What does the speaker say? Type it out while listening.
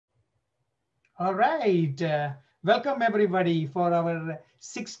All right. Welcome, everybody, for our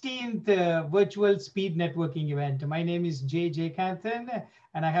 16th virtual speed networking event. My name is J. Canthan,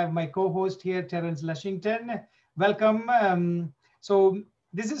 and I have my co-host here, Terence Lushington. Welcome. So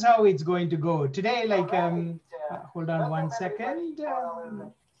this is how it's going to go. Today, hold on one second. There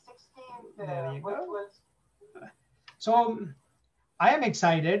you go. So I am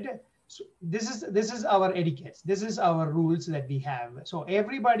excited. So this is our etiquette. This is our rules that we have. So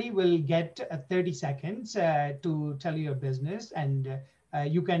everybody will get 30 seconds to tell your business, and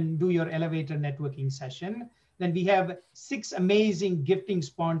you can do your elevator networking session. Then we have 6 amazing gifting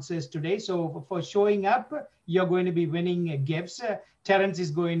sponsors today. So for showing up, you're going to be winning gifts. Terence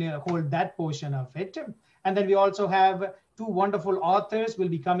is going to hold that portion of it. And then we also have 2 wonderful authors will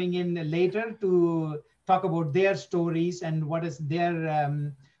be coming in later to talk about their stories and what is their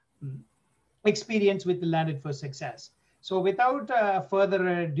experience with the Landed for Success. So without further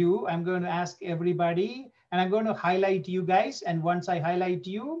ado, I'm going to ask everybody, and I'm going to highlight you guys. And once I highlight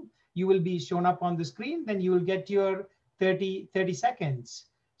you, you will be shown up on the screen. Then you will get your 30 seconds.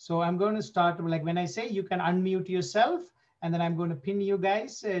 So I'm going to start, like when I say, you can unmute yourself, and then I'm going to pin you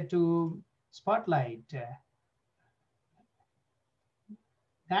guys to Spotlight.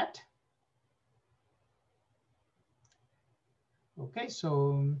 That. Okay,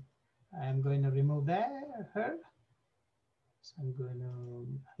 so I'm going to remove her. So I'm going to,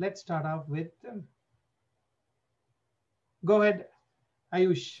 let's start off with, go ahead,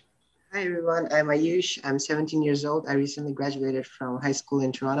 Ayush. Hi everyone, I'm Ayush. I'm 17 years old. I recently graduated from high school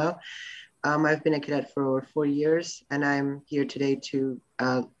in Toronto. I've been a cadet for over 4 years, and I'm here today to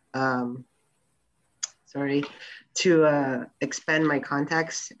expand my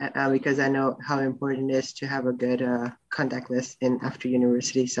contacts because I know how important it is to have a good contact list after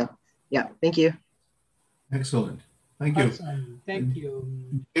university. So yeah, thank you. Excellent. Thank you. Awesome. Thank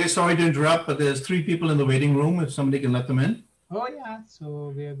you. Okay, sorry to interrupt, but there's 3 people in the waiting room. If somebody can let them in. Oh yeah,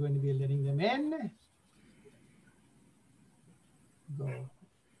 so we are going to be letting them in. Go.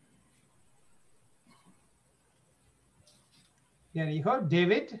 Here you go,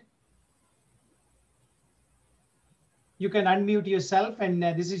 David. You can unmute yourself, and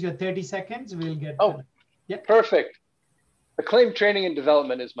this is your 30 seconds. We'll get. Yeah. Perfect. Acclaimed Training and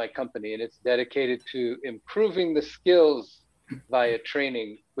Development is my company, and it's dedicated to improving the skills via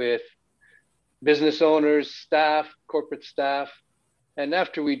training with business owners, staff, corporate staff. And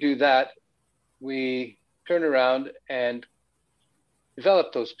after we do that, we turn around and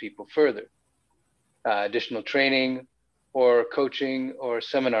develop those people further. Additional training or coaching or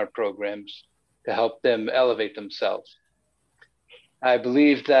seminar programs to help them elevate themselves. I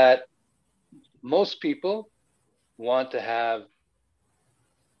believe that most people want to have.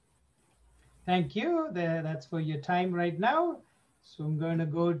 Thank you. That's for your time right now. So I'm going to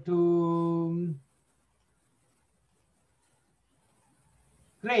go to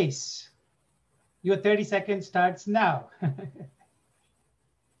Grace. Your 30 seconds starts now.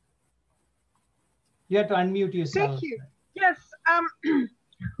 You have to unmute yourself. Thank you. Yes.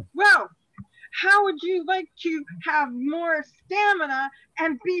 Well, how would you like to have more stamina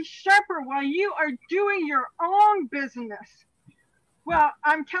and be sharper while you are doing your own business? Well,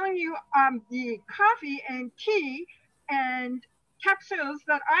 I'm telling you, the coffee and tea and capsules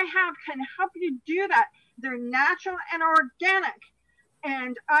that I have can help you do that. They're natural and organic.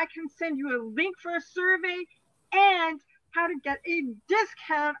 And I can send you a link for a survey and how to get a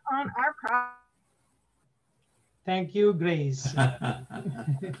discount on our product. Thank you, Grace.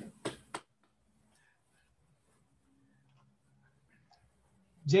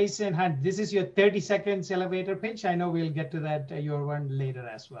 Jason Hunt, this is your 30 seconds elevator pitch. I know we'll get to that, your one later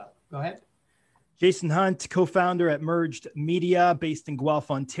as well. Go ahead. Jason Hunt, co-founder at Merged Media, based in Guelph,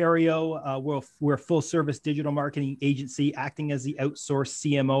 Ontario. We're a full-service digital marketing agency acting as the outsourced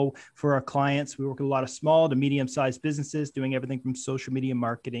CMO for our clients. We work with a lot of small to medium-sized businesses, doing everything from social media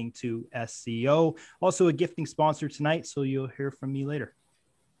marketing to SEO. Also a gifting sponsor tonight, so you'll hear from me later.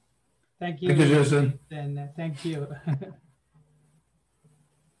 Thank you. Thank you, Jason. And thank you.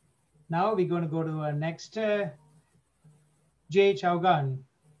 Now we're going to go to our next, Jay Chaugan.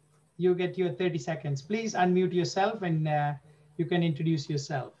 You get your 30 seconds. Please unmute yourself and you can introduce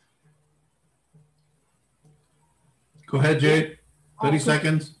yourself. Go ahead, Jay. 30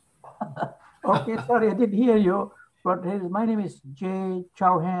 seconds. Okay, sorry, I didn't hear you. But my name is Jay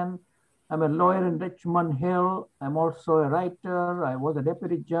Chauhan. I'm a lawyer in Richmond Hill. I'm also a writer. I was a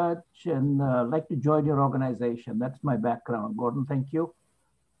deputy judge and like to join your organization. That's my background. Gordon, thank you.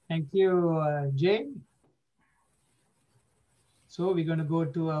 Thank you, Jay. So we're going to go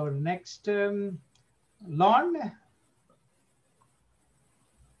to our next Lon.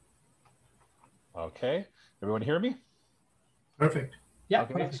 Okay. Everyone hear me? Perfect. Yeah.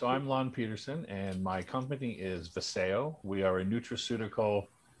 Okay. Perfect. So I'm Lon Peterson, and my company is Viseo. We are a nutraceutical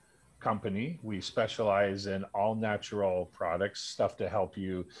company. We specialize in all natural products, stuff to help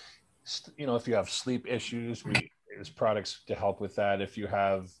you. You know, if you have sleep issues, there's products to help with that. If you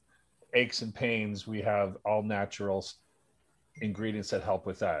have aches and pains, we have all natural ingredients that help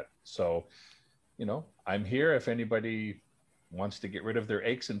with that. So, you know, I'm here if anybody wants to get rid of their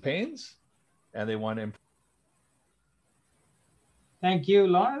aches and pains and they want to improve. Thank you,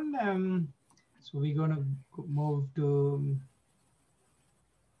 Lauren. So we're going to move to,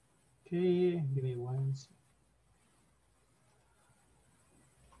 okay, give me one second.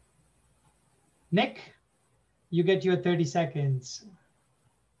 Nick, you get your 30 seconds.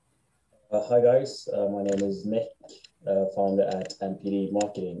 Hi guys, my name is Nick, founder at MPD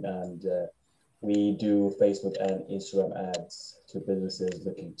Marketing, and we do Facebook and Instagram ads to businesses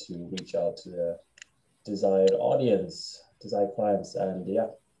looking to reach out to the desired audience, desired clients, and yeah,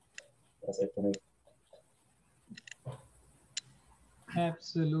 that's it for me.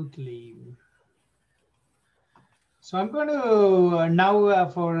 Absolutely. So I'm going to now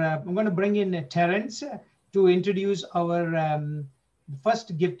I'm going to bring in Terence to introduce our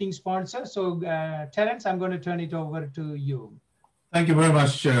first gifting sponsor. So Terence, I'm going to turn it over to you. Thank you very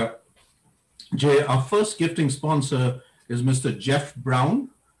much, Jay. Our first gifting sponsor is Mr. Jeff Brown.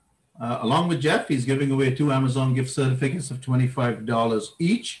 Along with Jeff, he's giving away 2 Amazon gift certificates of $25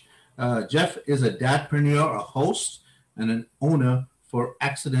 each. Jeff is a dadpreneur, a host, and an owner for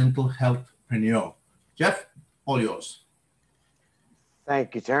Accidental Healthpreneur. Jeff, all yours.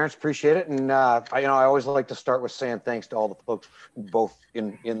 Thank you, Terrence. Appreciate it. And I always like to start with saying thanks to all the folks, both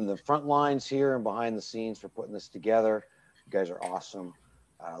in the front lines here and behind the scenes, for putting this together. You guys are awesome.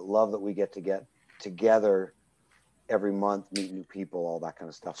 Love that we get together every month, meet new people, all that kind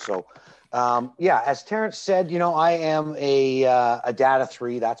of stuff. So, yeah, as Terrence said, I am a dad of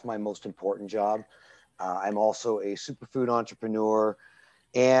 3. That's my most important job. I'm also a superfood entrepreneur,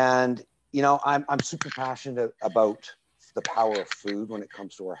 and I'm super passionate about the power of food when it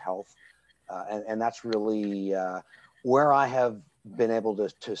comes to our health, and that's really where I have been able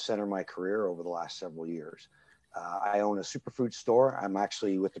to center my career over the last several years. I own a superfood store. I'm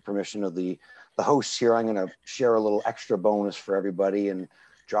actually, with the permission of the hosts here, I'm going to share a little extra bonus for everybody and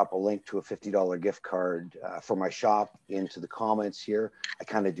drop a link to a $50 gift card for my shop into the comments here. I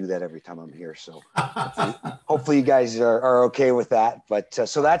kind of do that every time I'm here. So hopefully you guys are okay with that. But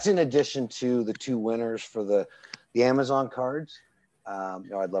so that's in addition to the 2 winners for the Amazon cards.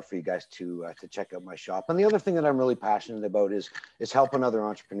 I'd love for you guys to check out my shop. And the other thing that I'm really passionate about is helping other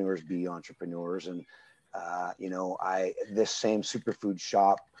entrepreneurs be entrepreneurs. And this same superfood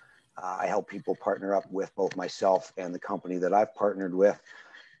shop, I help people partner up with both myself and the company that I've partnered with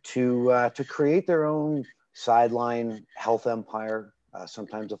to create their own sideline health empire,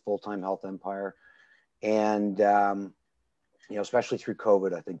 sometimes a full-time health empire. And, especially through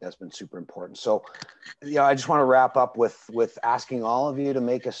COVID, I think that's been super important. So, I just want to wrap up with asking all of you to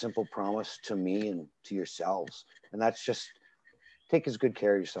make a simple promise to me and to yourselves. And that's just take as good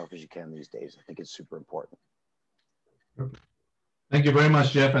care of yourself as you can these days. I think it's super important. Thank you very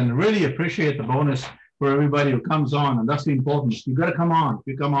much, Jeff, and really appreciate the bonus for everybody who comes on, and that's the important. You got to come on. If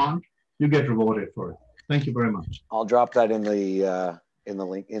you come on, you get rewarded for it. Thank you very much. I'll drop that in the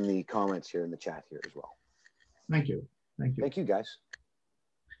link in the comments here in the chat here as well. Thank you. Thank you. Thank you, guys.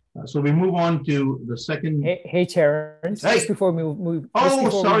 So we move on to the second. Hey, Terrence. Hey. Just before we move.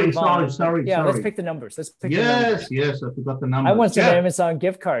 Sorry. Yeah, let's pick the numbers. Let's pick the numbers. Yes, I forgot the numbers. I want some Amazon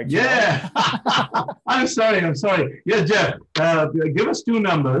gift cards. Yeah. I'm sorry. Yeah, Jeff, give us 2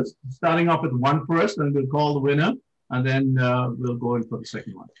 numbers, starting off with 1 first, and we'll call the winner, and then we'll go in for the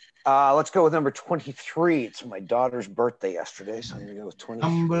second one. Let's go with number 23. It's my daughter's birthday yesterday, so I'm going to go with 23.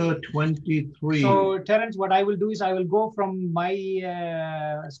 Number 23. So, Terence, what I will do is I will go from my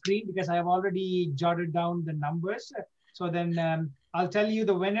screen because I have already jotted down the numbers. So then I'll tell you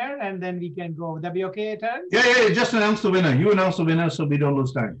the winner, and then we can go. Would that be okay, Terence? Yeah. Just announce the winner. You announce the winner so we don't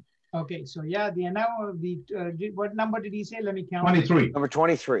lose time. Okay. So, yeah, what number did he say? Let me count. 23. Number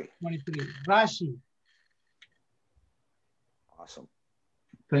 23. 23. Rashi. Awesome.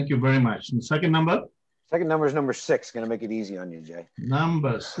 Thank you very much. And the second number? Second number is number 6. Going to make it easy on you, Jay.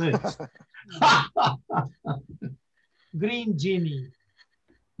 Number 6. Green Genie.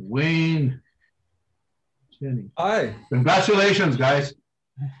 Wayne Jenny. Hi. Congratulations, guys.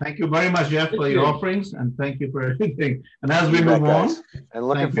 Thank you very much, Jeff, for your offerings, and thank you for everything. And as we move on, and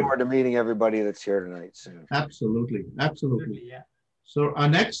looking forward to meeting everybody that's here tonight soon. Absolutely. Yeah. So our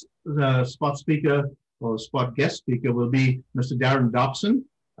next spot speaker or spot guest speaker will be Mr. Darren Dobson.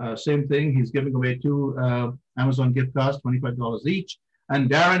 Same thing. He's giving away two Amazon gift cards, $25 each. And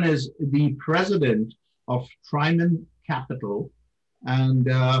Darren is the president of Tryman Capital. And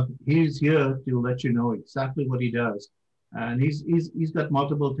he's here to let you know exactly what he does. And he's got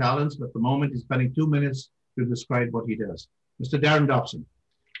multiple talents, but at the moment he's spending 2 minutes to describe what he does. Mr. Darren Dobson.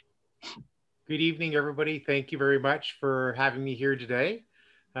 Good evening, everybody. Thank you very much for having me here today.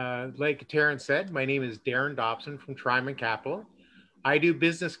 Like Terrence said, my name is Darren Dobson from Tryman Capital. I do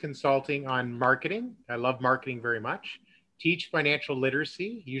business consulting on marketing. I love marketing very much. Teach financial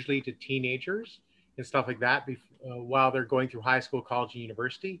literacy, usually to teenagers and stuff like that while they're going through high school, college, and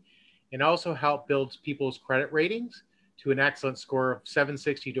university. And also help build people's credit ratings to an excellent score of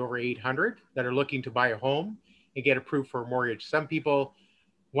 760 to over 800 that are looking to buy a home and get approved for a mortgage. Some people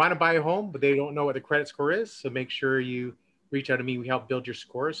want to buy a home, but they don't know what the credit score is. So make sure you reach out to me. We help build your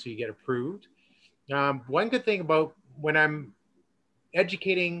score so you get approved. One good thing about when I'm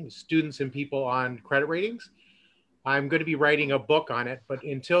educating students and people on credit ratings, I'm going to be writing a book on it. But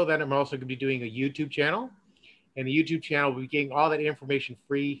until then, I'm also going to be doing a YouTube channel. And the YouTube channel will be getting all that information,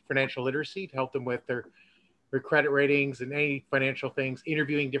 free financial literacy to help them with their credit ratings and any financial things,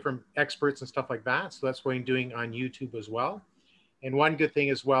 interviewing different experts and stuff like that. So that's what I'm doing on YouTube as well. And one good thing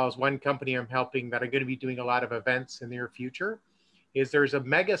as well is one company I'm helping that I'm going to be doing a lot of events in the near future is there's a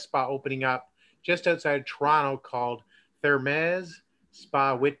mega spa opening up just outside Toronto called Thermes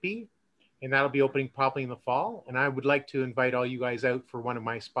Spa Whitby. And that'll be opening probably in the fall. And I would like to invite all you guys out for one of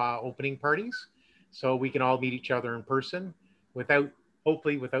my spa opening parties so we can all meet each other in person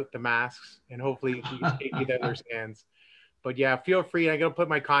hopefully without the masks and hopefully take each other's hands. But yeah, feel free. I'm going to put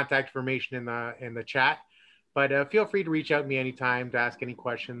my contact information in the chat. But feel free to reach out to me anytime to ask any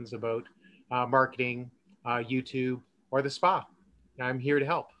questions about marketing, YouTube, or the spa. I'm here to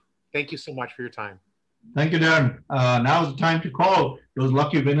help. Thank you so much for your time. Thank you, Darren. Now is the time to call those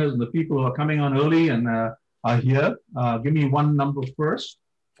lucky winners and the people who are coming on early and are here. Give me one number first.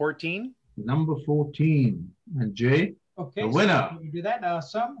 14. Number 14. And Jay, okay, the winner. So we do that.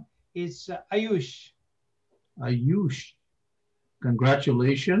 Awesome. It's Ayush. Ayush.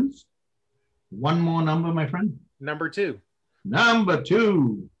 Congratulations. One more number, my friend. Number 2. Number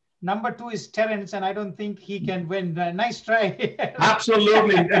 2. Number 2 is Terrence, and I don't think he can win. Nice try.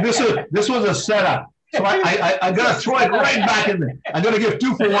 Absolutely. And this was a setup. So I got to throw it right back in there. I'm going to give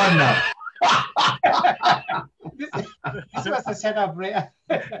 2 for 1 now. this was a setup, right?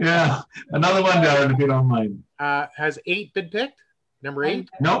 Yeah. Another one, Darren, if you don't mind. Has 8 been picked? Number 8?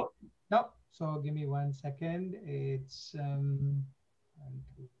 Nope. Nope. So give me 1 second. It's 1,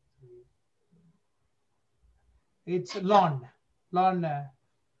 2, 3. It's Lon.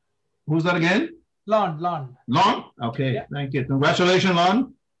 Who's that again? Lon. Lon? Okay. Yeah. Thank you. Congratulations,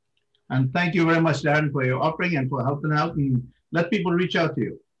 Lon. And thank you very much, Darren, for your offering and for helping out and let people reach out to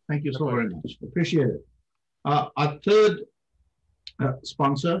you. Thank you so very much. Appreciate it. Our third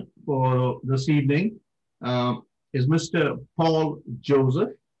sponsor for this evening is Mr. Paul Joseph,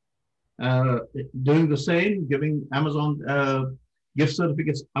 doing the same, giving Amazon gift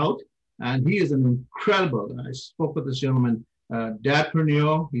certificates out. And he is an incredible, I spoke with this gentleman,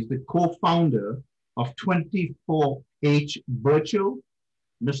 dadpreneur. He's the co-founder of 24H Virtual,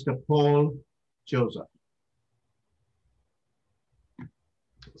 Mr. Paul Joseph.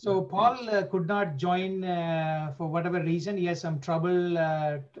 So Paul could not join for whatever reason. He has some trouble,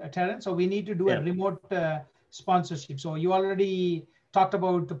 Terrence. So we need to do a remote sponsorship. So you already talked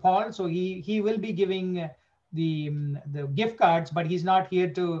about Paul. So he will be giving the gift cards, but he's not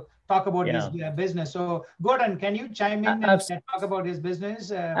here to talk about his business. So Gordon, can you chime in and talk about his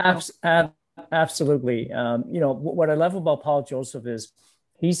business? Absolutely. What I love about Paul Joseph is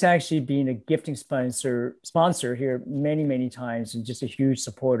he's actually been a gifting sponsor here many, many times, and just a huge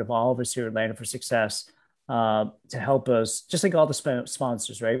support of all of us here at Atlanta for Success to help us, just like all the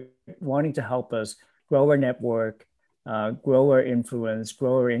sponsors, right? Wanting to help us grow our network, grow our influence,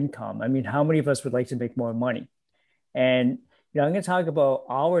 grow our income. I mean, how many of us would like to make more money? And I'm going to talk about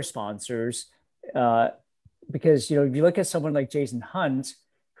our sponsors because, if you look at someone like Jason Hunt,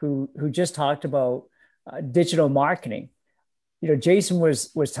 who just talked about digital marketing, Jason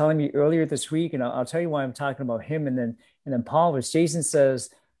was telling me earlier this week, and I'll tell you why I'm talking about him. And then Paul Jason says,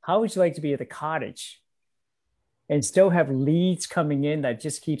 how would you like to be at the cottage and still have leads coming in that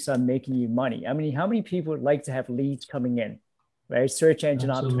just keeps on making you money? I mean, how many people would like to have leads coming in? Right? Search engine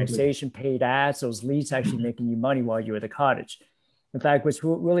optimization, paid ads, those leads actually making you money while you're at the cottage. In fact, what's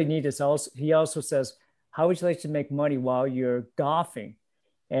really neat is he also says, how would you like to make money while you're golfing?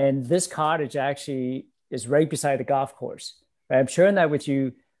 And this cottage actually is right beside the golf course. Right? I'm sharing that with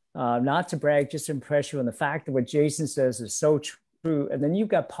you, not to brag, just to impress you on the fact that what Jason says is so through. And then you've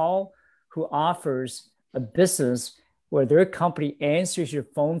got Paul, who offers a business where their company answers your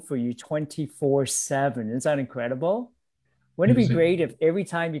phone for you 24/7. Isn't that incredible? Wouldn't it be great if every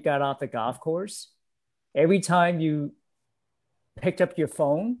time you got off the golf course, every time you picked up your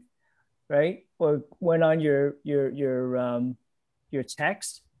phone, right, or went on your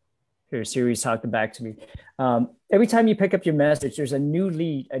text? Here, Siri's talking back to me. Every time you pick up your message, there's a new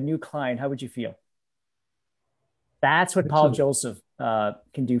lead, a new client. How would you feel? That's what Paul Joseph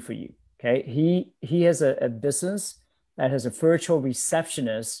can do for you. Okay, he has a business that has a virtual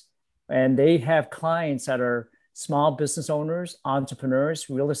receptionist, and they have clients that are small business owners, entrepreneurs,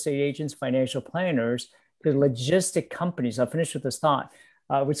 real estate agents, financial planners, the logistic companies. I'll finish with this thought.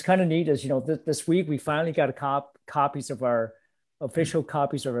 What's kind of neat is, this week we finally got copies of our official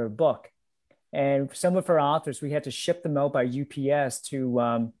copies of our book, and some of our authors, we had to ship them out by UPS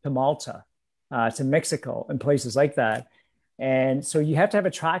to Malta, to Mexico, and places like that. And so you have to have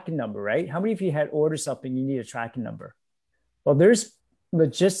a tracking number, right? How many of you had ordered something you need a tracking number? Well, there's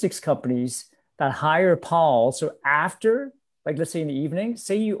logistics companies that hire Paul. So after, like, let's say in the evening,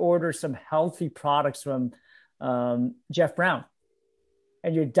 say you order some healthy products from Jeff Brown,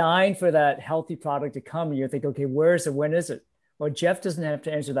 and you're dying for that healthy product to come, and you're thinking, okay, where is it? When is it? Well, Jeff doesn't have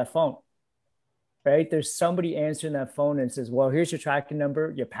to answer that phone, right? There's somebody answering that phone and says, well, here's your tracking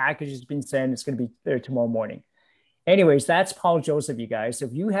number. Your package has been sent. It's going to be there tomorrow morning. Anyways, that's Paul Joseph, you guys. So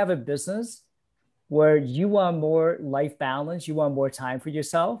if you have a business where you want more life balance, you want more time for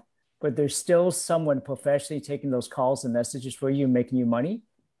yourself, but there's still someone professionally taking those calls and messages for you and making you money,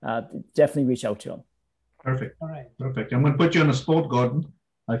 definitely reach out to them. Perfect. All right. Perfect. I'm going to put you on a spot, Gordon.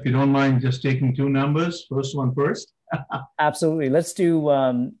 If you don't mind just taking two numbers, first one first. Absolutely. Let's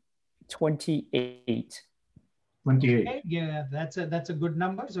do 28. 28. Okay, yeah, that's a good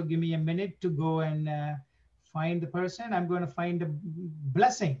number. So give me a minute to go and find the person. I'm going to find a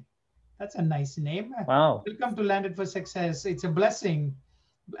Blessing. That's a nice name. Wow. Welcome to Landed for Success. It's a blessing.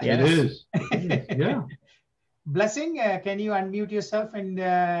 Yes. It is. Yeah. Blessing, can you unmute yourself and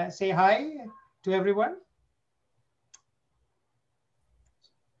say hi to everyone?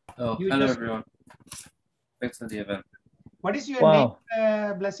 Oh, hello everyone. Thanks for the event. What is your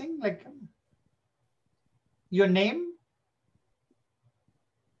name, Blessing? Like your name?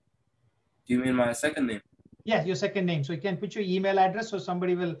 Do you mean my second name? Yeah, your second name. So you can put your email address so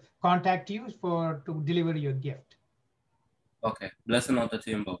somebody will contact you to deliver your gift. Okay, Blessing on the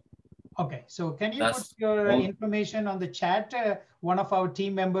Timbo. Okay, so can you put your information on the chat? One of our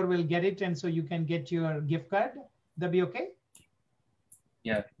team member will get it, and so you can get your gift card. That be okay?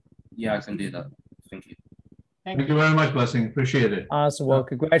 Yeah, I can do that. Thank you. Thank you very much, Blessing. Appreciate it. Awesome. Well,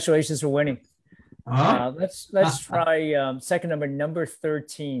 congratulations for winning. Let's try second number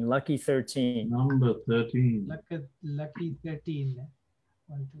 13, lucky 13. Number 13. Lucky 13.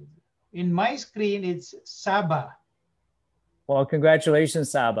 In my screen, it's Saba. Well, congratulations,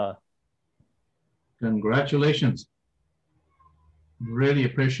 Saba. Congratulations. Really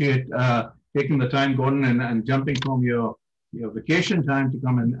appreciate taking the time, Gordon, and jumping from your vacation time to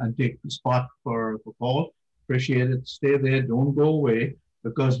come and take the spot for Paul. Appreciate it. Stay there. Don't go away,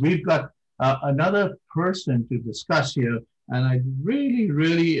 because we've got another person to discuss here. And I really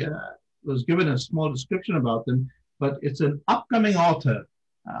was given a small description about them, but it's an upcoming author.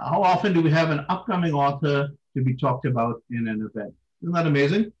 How often do we have an upcoming author to be talked about in an event? Isn't that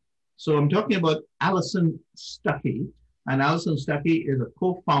amazing? So I'm talking about Alison Stuckey, and Alison Stuckey is a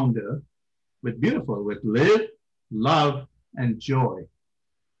co-founder with Live, Love, and Joy.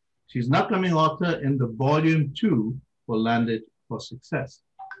 She's an upcoming author in the volume 2 for Landed for Success.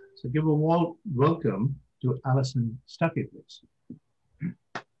 So give a warm welcome to Alison Stuckey, please.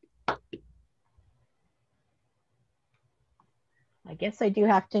 I guess I do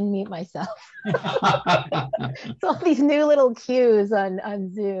have to mute myself. It's all these new little cues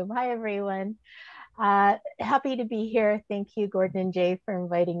on Zoom. Hi, everyone. Happy to be here. Thank you, Gordon and Jay, for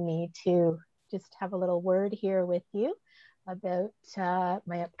inviting me to just have a little word here with you about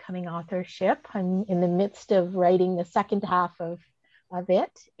my upcoming authorship. I'm in the midst of writing the second half of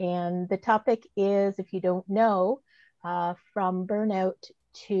it. And the topic is, if you don't know, from burnout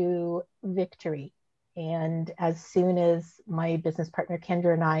to victory. And as soon as my business partner,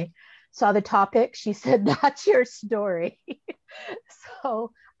 Kendra, and I saw the topic, she said, that's your story.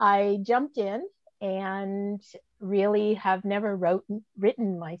 So I jumped in and really have never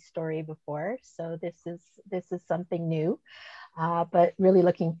written my story before. So this is something new, but really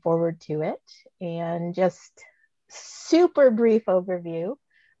looking forward to it. And just super brief overview.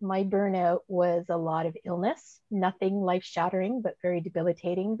 My burnout was a lot of illness, nothing life-shattering, but very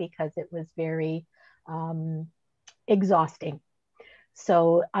debilitating because it was very exhausting.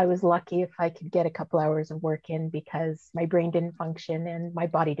 So I was lucky if I could get a couple hours of work in because my brain didn't function and my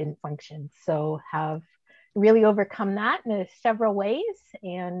body didn't function. So have really overcome that in several ways,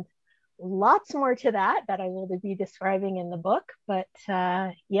 and lots more to that I will be describing in the book. But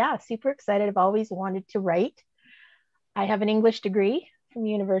yeah, super excited. I've always wanted to write. I have an English degree from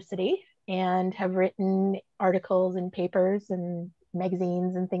university and have written articles and papers and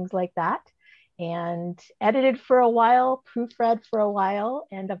magazines and things like that, and edited for a while, proofread for a while.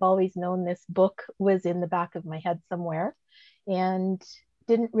 And I've always known this book was in the back of my head somewhere, and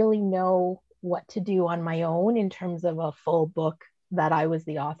didn't really know what to do on my own in terms of a full book that I was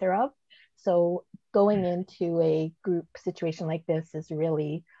the author of. So going into a group situation like this has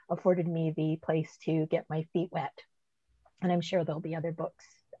really afforded me the place to get my feet wet. And I'm sure there'll be other books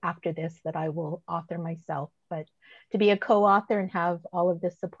after this that I will author myself. But to be a co-author and have all of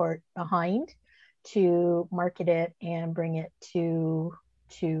this support behind to market it and bring it to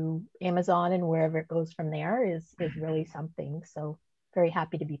Amazon and wherever it goes from there is really something. So very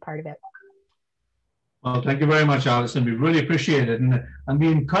happy to be part of it. Well, thank you very much, Alison. We really appreciate it. And we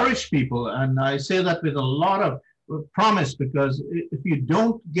encourage people, and I say that with a lot of promise, because if you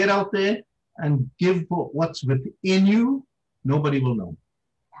don't get out there and give what's within you, nobody will know.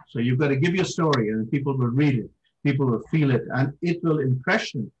 So you've got to give your story, and people will read it, people will feel it, and it will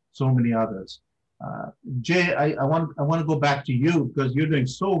impression so many others. Jay, I want to go back to you because you're doing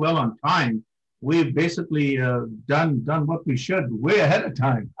so well on time. We've basically done what we should way ahead of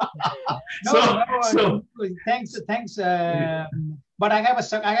time. Thanks. But I have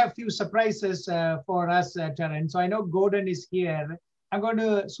a few surprises for us, Terence. So I know Gordon is here. I'm going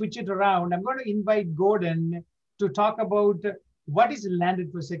to switch it around. I'm going to invite Gordon to talk about what is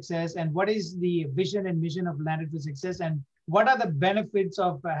Landed for Success and what is the vision and mission of Landed for Success, and what are the benefits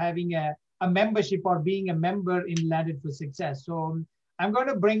of having a membership or being a member in Landed for Success. So I'm going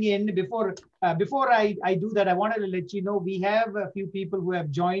to bring in, before I do that, I wanted to let you know we have a few people who have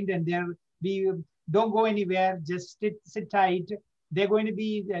joined, and don't go anywhere, just sit tight. They're going to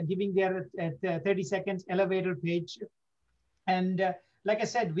be giving their 30 seconds elevator pitch. And like I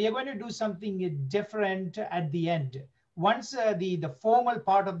said, we are going to do something different at the end. Once the formal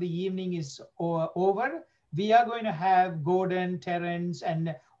part of the evening is over, we are going to have Gordon, Terence,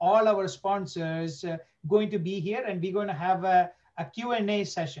 and all our sponsors going to be here, and we're going to have a Q&A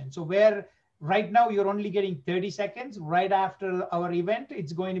session. So where right now you're only getting 30 seconds, right after our event,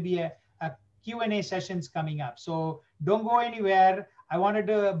 it's going to be a Q&A sessions coming up. So don't go anywhere. I wanted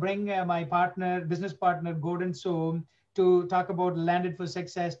to bring my business partner, Gordon Soam, to talk about Landed for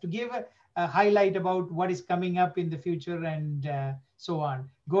Success, to give a highlight about what is coming up in the future and so on.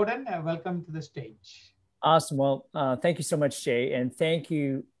 Gordon, welcome to the stage. Awesome. Well, thank you so much, Jay. And thank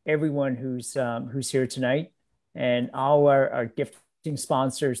you everyone who's here tonight, and all our gifting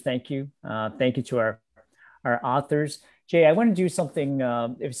sponsors. Thank you. Thank you to our authors. Jay, I want to do something,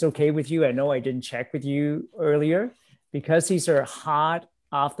 if it's okay with you. I know I didn't check with you earlier, because these are hot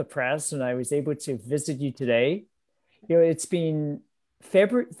off the press and I was able to visit you today. You know, it's been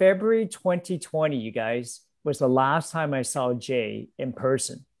February 2020, you guys, was the last time I saw Jay in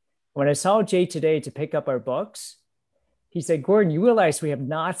person. When I saw Jay today to pick up our books, he said, Gordon, you realize we have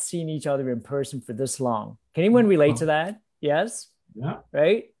not seen each other in person for this long. Can anyone relate to that? Yes? Yeah.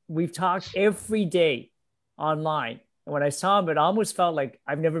 Right? We've talked every day online. And when I saw him, it almost felt like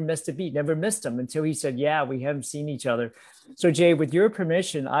I've never missed a beat, never missed him, until he said, yeah, we haven't seen each other. So Jay, with your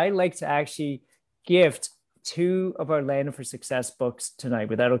permission, I'd like to actually gift 2 of our Landed for Success books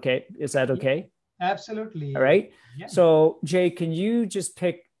tonight. Is that okay? Is that okay? Absolutely. All right. Yeah. So Jay, can you just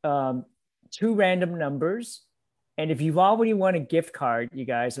pick 2 random numbers? And if you've already won a gift card, you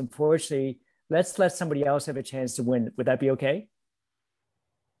guys, unfortunately, let's let somebody else have a chance to win. Would that be okay?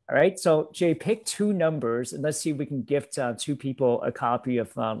 All right. So Jay, pick 2 numbers and let's see if we can gift 2 people a copy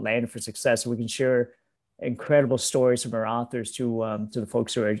of Landed for Success, so we can share incredible stories from our authors to the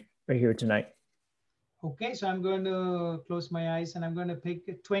folks who are here tonight. Okay, so I'm going to close my eyes and I'm going to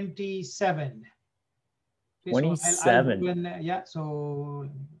pick 27. Okay, 27. So yeah, so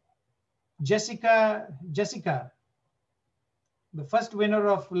Jessica, the first winner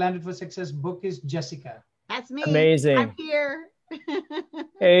of Landed for Success book is Jessica. That's me. Amazing. I'm here.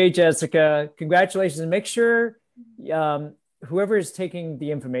 Hey, Jessica, congratulations. And make sure whoever is taking the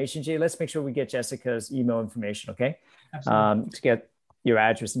information, Jay, let's make sure we get Jessica's email information, okay? Absolutely. To get your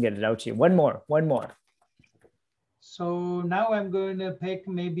address and get it out to you. One more. So now I'm going to pick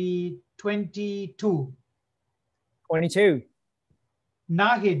maybe 22. 22.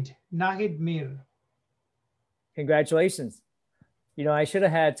 Nahid Mir. Congratulations. You know, I should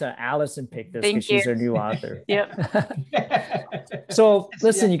have had Allison pick this because she's our new author. Yep. So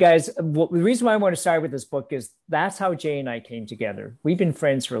listen, you guys, the reason why I want to start with this book is that's how Jay and I came together. We've been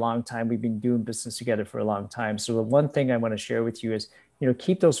friends for a long time. We've been doing business together for a long time. So the one thing I want to share with you is, you know,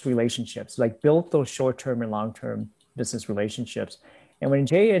 keep those relationships, like build those short-term and long-term business relationships. And when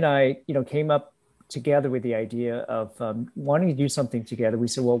Jay and I, you know, came up together with the idea of wanting to do something together, we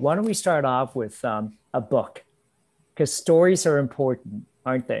said, well, why don't we start off with a book? Because stories are important,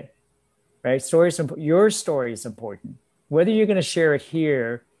 aren't they? Right? Your story is important. Whether you're going to share it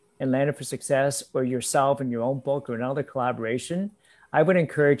here in Landed for Success or yourself in your own book or another collaboration, I would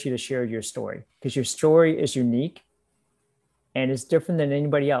encourage you to share your story because your story is unique and it's different than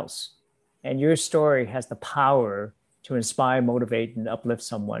anybody else. And your story has the power to inspire, motivate, and uplift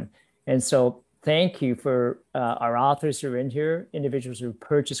someone. And so thank you for our authors who are in here, individuals who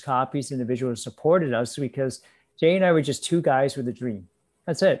purchased copies, individuals who supported us, because Jay and I were just two guys with a dream.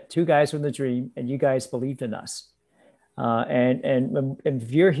 That's it. Two guys with a dream, and you guys believed in us. And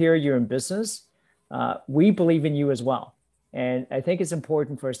if you're here, you're in business, we believe in you as well. And I think it's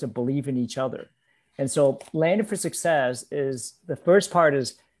important for us to believe in each other. And so Landed for Success is, the first part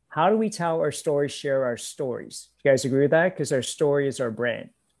is, how do we tell our stories, share our stories? You guys agree with that? Because our story is our brand.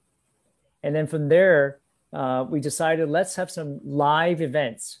 And then from there, we decided let's have some live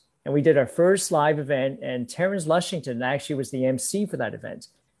events. And we did our first live event, and Terrence Lushington actually was the MC for that event.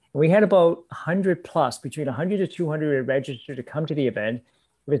 And we had about 100 plus, between 100 to 200 registered to come to the event.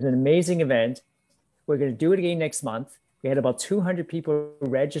 It was an amazing event. We're going to do it again next month. We had about 200 people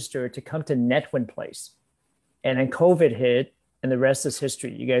registered to come to Netwin Place. And then COVID hit, and the rest is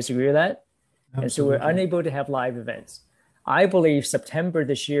history. You guys agree with that? Absolutely. And so we're unable to have live events. I believe September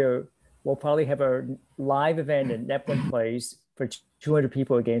this year, we'll probably have our live event at Netwin Place for 200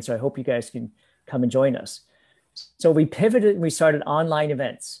 people again. So I hope you guys can come and join us. So we pivoted and we started online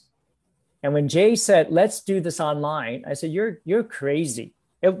events. And when Jay said, let's do this online, I said, you're crazy.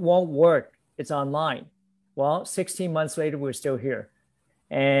 It won't work. It's online. Well, 16 months later, we're still here.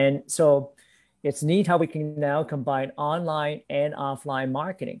 And so it's neat how we can now combine online and offline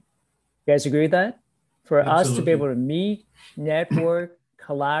marketing. You guys agree with that? For Absolutely. Us to be able to meet, network,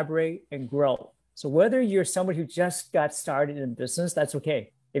 collaborate, and grow. So whether you're someone who just got started in business, that's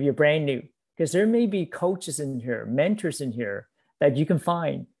okay. If you're brand new, because there may be coaches in here, mentors in here that you can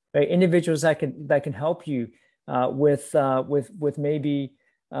find, right? Individuals that can help you with maybe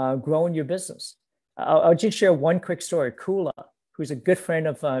growing your business. I'll just share one quick story. Kula, who's a good friend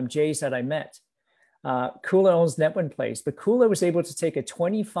of Jay's that I met. Kula owns Netwin Place, but Kula was able to take a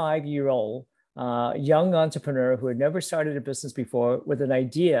 25-year-old young entrepreneur who had never started a business before with an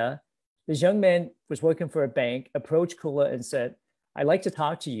idea. This young man was working for a bank, approached Kula and said, I'd like to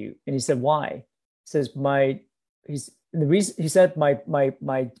talk to you. And he said, why? He says, my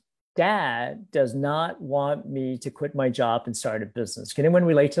dad does not want me to quit my job and start a business. Can anyone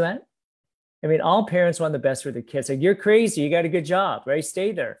relate to that? I mean, all parents want the best for their kids. Like, you're crazy. You got a good job, right?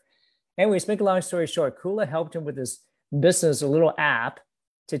 Stay there. Anyways, make a long story short, Kula helped him with this business, a little app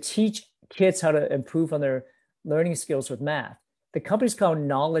to teach kids how to improve on their learning skills with math. The company's called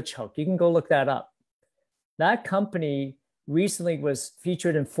Knowledge Hook. You can go look that up. That company recently was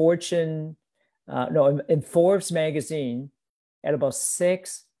featured in in Forbes magazine at about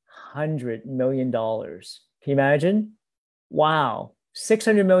 $600 million. Can you imagine? Wow.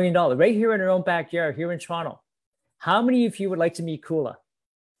 $600 million right here in our own backyard here in Toronto. How many of you would like to meet Kula?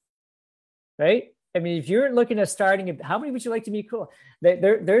 Right? I mean, if you're looking at starting, how many would you like to meet Kula?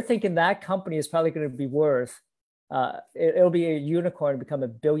 They're thinking that company is probably going to be worth, it'll be a unicorn and become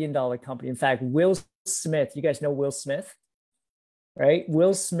 $1 billion company. In fact, Will Smith, you guys know Will Smith, right?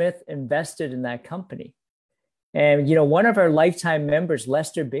 Will Smith invested in that company. And, you know, one of our lifetime members,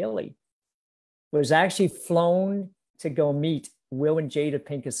 Lester Bailey, was actually flown to go meet Will and Jada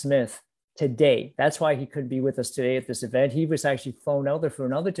Pinkett Smith today. That's why he couldn't be with us today at this event. He was actually flown out there for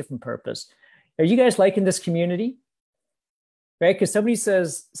another different purpose. Are you guys liking this community? Right? Because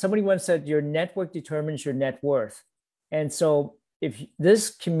somebody once said, your network determines your net worth. And so if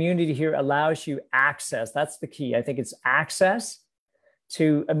this community here allows you access, that's the key. I think it's access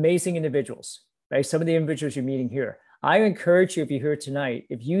to amazing individuals, right? Some of the individuals you're meeting here. I encourage you, if you're here tonight,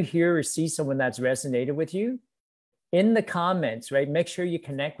 if you hear or see someone that's resonated with you, in the comments, right? Make sure you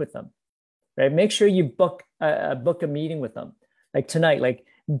connect with them, right? Make sure you book a meeting with them. Like tonight, like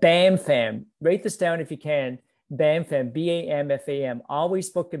BAM Fam, write this down if you can. BAM Fam, BAMFAM, always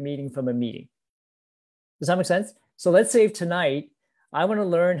book a meeting from a meeting. Does that make sense? So let's say if tonight, I want to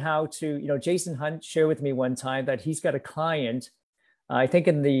learn how to, you know, Jason Hunt shared with me one time that he's got a client, I think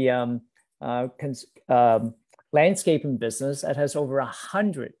in the landscaping business that has over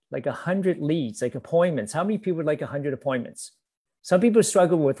 100 leads, like appointments. How many people would like 100 appointments? Some people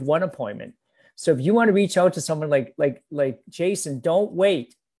struggle with one appointment. So if you want to reach out to someone like Jason, don't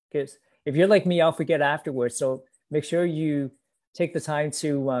wait, because if you're like me, I'll forget afterwards. So make sure you take the time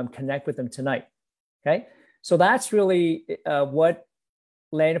to connect with them tonight. Okay. So that's really what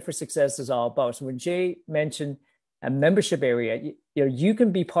Landed for Success is all about. So when Jay mentioned a membership area, you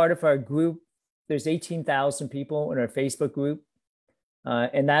can be part of our group. There's 18,000 people in our Facebook group,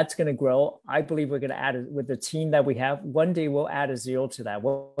 and that's going to grow. I believe we're going to add with the team that we have. One day we'll add a zero to that.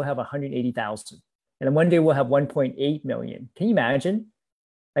 We'll have 180,000, and then one day we'll have 1.8 million. Can you imagine,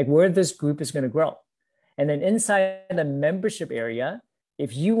 like, where this group is going to grow? And then inside the membership area,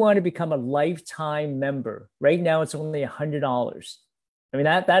 if you want to become a lifetime member, right now it's only $100. I mean,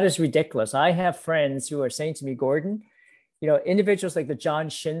 that is ridiculous. I have friends who are saying to me, Gordon, individuals like the John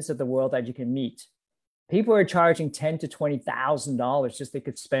Shins of the world that you can meet, people are charging $10,000 to $20,000 just they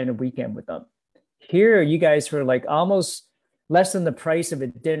could spend a weekend with them. Here, you guys are like almost less than the price of a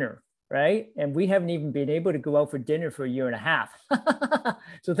dinner, right? And we haven't even been able to go out for dinner for a year and a half.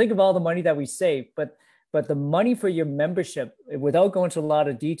 So think of all the money that we save. But the money for your membership, without going into a lot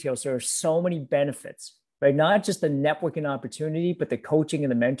of details, there are so many benefits, right? Not just the networking opportunity, but the coaching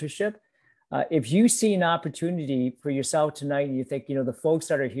and the mentorship. If you see an opportunity for yourself tonight and you think, the folks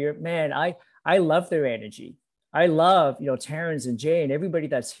that are here, man, I love their energy. I love, Terrence and Jay and everybody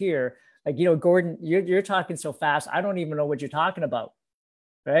that's here. Like, Gordon, you're talking so fast. I don't even know what you're talking about,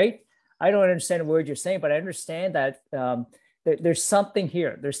 right? I don't understand a word you're saying, but I understand that there's something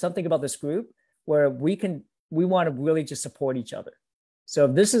here. There's something about this group where we want to really just support each other. So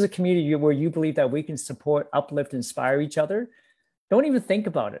if this is a community where you believe that we can support, uplift, inspire each other, don't even think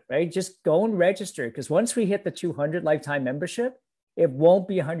about it, right? Just go and register, because once we hit the 200 lifetime membership, it won't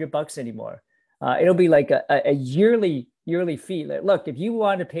be $100 anymore. It'll be like a yearly fee. Look, if you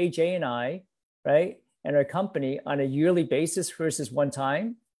want to pay Jay and I, right, and our company on a yearly basis versus one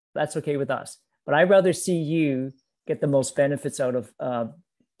time, that's okay with us. But I'd rather see you get the most benefits out of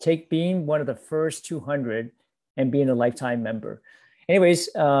being one of the first 200 and being a lifetime member. Anyways,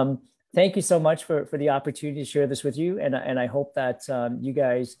 thank you so much for the opportunity to share this with you. And I hope that you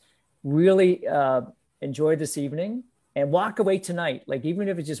guys really enjoyed this evening and walk away tonight. Like, even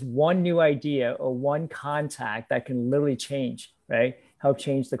if it's just one new idea or one contact that can literally change, right? Help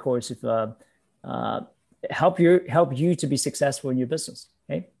change the course of, help you to be successful in your business.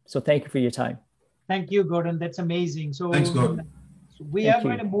 Okay. So thank you for your time. Thank you, Gordon. That's amazing. So thanks, Gordon. We are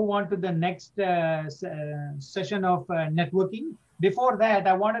going to move on to the next session of networking. Before that,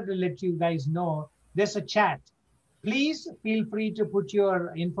 I wanted to let you guys know there's a chat. Please feel free to put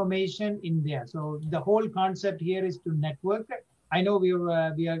your information in there. So the whole concept here is to network. I know we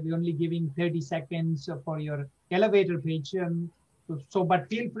are only giving 30 seconds for your elevator page. But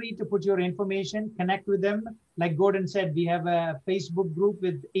feel free to put your information, connect with them. Like Gordon said, we have a Facebook group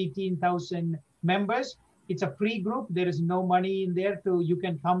with 18,000 members. It's a free group. There is no money in there you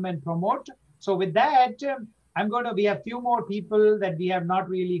can come and promote. So with that, we have a few more people that we have not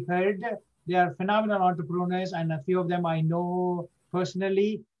really heard. They are phenomenal entrepreneurs, and a few of them I know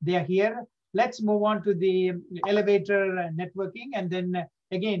personally. They are here. Let's move on to the elevator networking. And then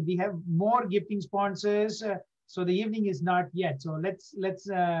again, we have more gifting sponsors. So the evening is not yet. So let's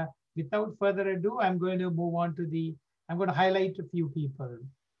without further ado, I'm going to move on to I'm going to highlight a few people.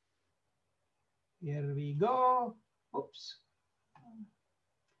 Here we go. Oops.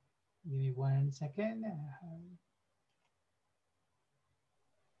 Give me 1 second.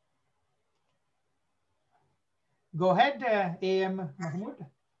 Go ahead, AM Mahmood.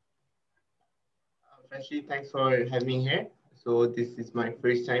 Firstly, thanks for having me here. So this is my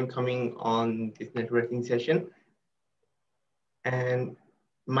first time coming on this networking session. And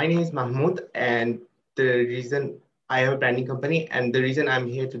my name is Mahmood, and the reason I have a branding company, and the reason I'm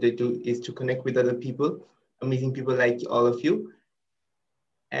here today is to connect with other people, amazing people like all of you.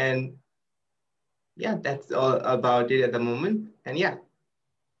 And yeah, that's all about it at the moment. And yeah.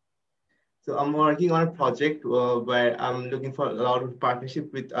 So I'm working on a project where I'm looking for a lot of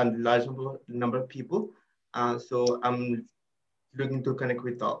partnership with a large number of people. So I'm looking to connect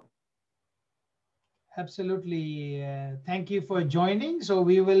with all. Absolutely. Thank you for joining. So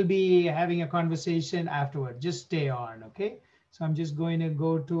we will be having a conversation afterward. Just stay on, okay? So I'm just going to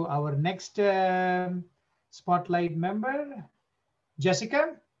go to our next spotlight member,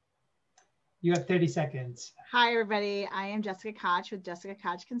 Jessica. You have 30 seconds. Hi, everybody. I am Jessica Koch with Jessica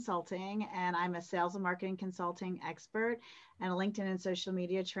Koch Consulting, and I'm a sales and marketing consulting expert and a LinkedIn and social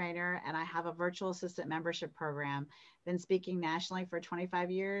media trainer, and I have a virtual assistant membership program. Been speaking nationally for 25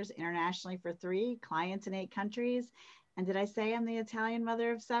 years, internationally for 3, clients in 8 countries. And did I say I'm the Italian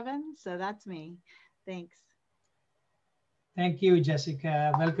mother of 7? So that's me. Thanks. Thank you,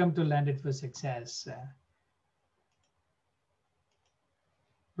 Jessica. Welcome to Landed for Success.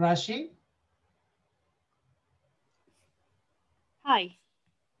 Rashi? Hi.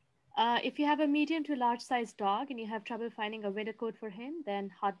 If you have a medium to large size dog and you have trouble finding a winter coat for him, then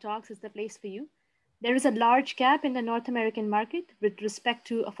Hot Dogs is the place for you. There is a large gap in the North American market with respect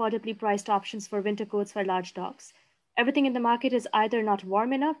to affordably priced options for winter coats for large dogs. Everything in the market is either not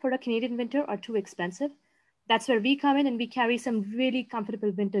warm enough for a Canadian winter or too expensive. That's where we come in, and we carry some really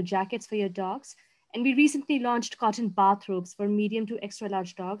comfortable winter jackets for your dogs. And we recently launched cotton bathrobes for medium to extra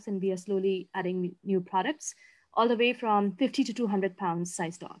large dogs, and we are slowly adding new products, all the way from 50 to 200 pounds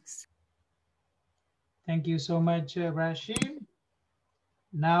size dogs. Thank you so much, Rashi.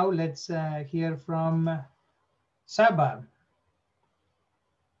 Now let's hear from Saba.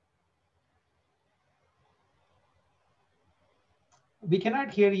 We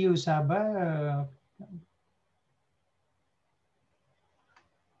cannot hear you, Saba.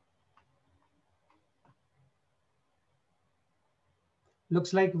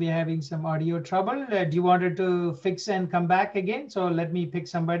 Looks like we're having some audio trouble. Do you want to fix and come back again? So let me pick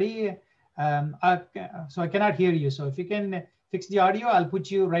somebody. So I cannot hear you. So if you can fix the audio, I'll put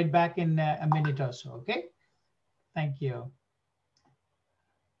you right back in a minute or so, okay? Thank you.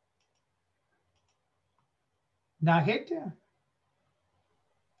 Nahid?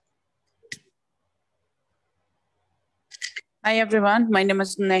 Hi, everyone. My name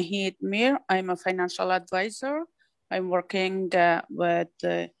is Nahid Mir. I'm a financial advisor. I'm working with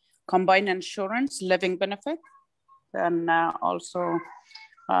combined insurance, living benefit, and also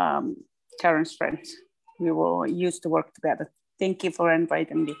current strength. We will used to work together. Thank you for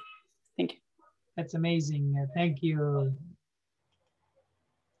inviting me. Thank you. That's amazing. Thank you.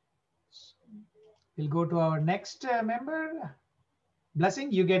 We'll go to our next member. Blessing,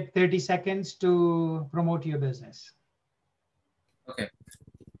 you get 30 seconds to promote your business. Okay.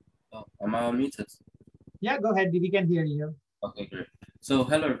 Am I unmuted? Yeah, go ahead. We can hear you. Okay, great. So,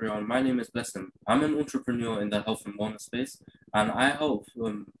 hello everyone. My name is Blessing. I'm an entrepreneur in the health and wellness space, and I help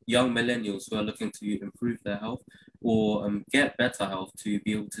young millennials who are looking to improve their health or get better health to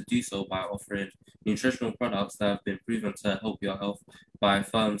be able to do so by offering nutritional products that have been proven to help your health by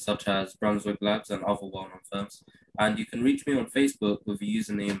firms such as Brunswick Labs and other well-known firms. And you can reach me on Facebook with the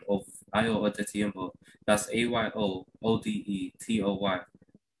username of Ayo Odetiyombo. That's AYOODETOY.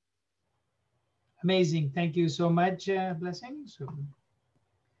 Amazing. Thank you so much, Blessing. So,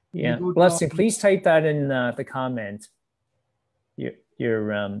 yeah, Blessing, please type that in the comment,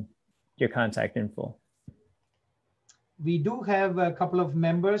 your contact info. We do have a couple of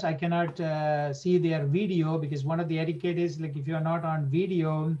members. I cannot see their video because one of the etiquette is like if you're not on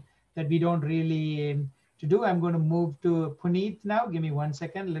video that we don't really to do. I'm going to move to Puneet now. Give me 1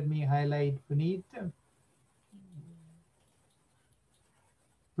 second. Let me highlight Puneet.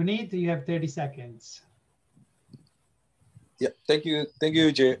 Puneet, you have 30 seconds. Yeah, thank you,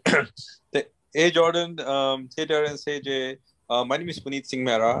 Jay. Hey, Jordan. Hey, Terrence. Hey, Jay. My name is Puneet Singh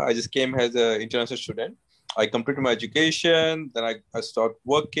Mehra. I just came as an international student. I completed my education. Then I started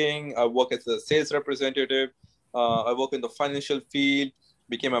working. I work as a sales representative. I work in the financial field.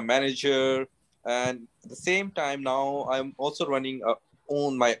 Became a manager, and at the same time now I'm also running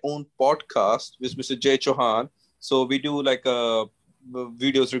my own podcast with Mr. Jay Chauhan. So we do like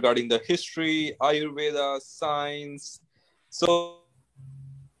videos regarding the history, Ayurveda, science. So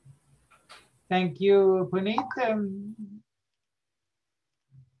thank you, Puneet.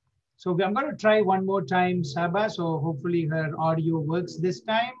 So I'm going to try one more time, Saba. So hopefully her audio works this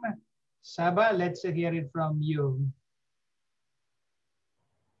time. Saba, let's hear it from you.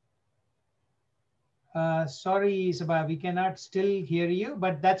 Sorry, Saba, we cannot still hear you,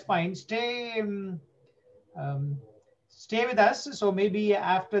 but that's fine. Stay with us. So maybe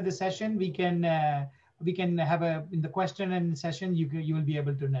after the session, we can have in the question and session, you will be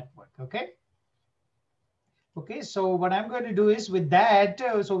able to network. Okay. Okay. So what I'm going to do is with that.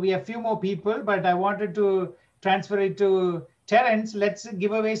 So we have a few more people, but I wanted to transfer it to Terrence. Let's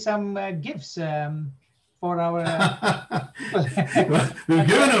give away some gifts for our. We've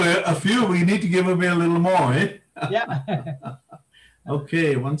given away a few. We need to give away a little more, eh? Yeah.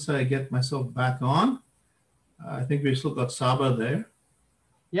 Okay. Once I get myself back on. I think we've still got Saba there.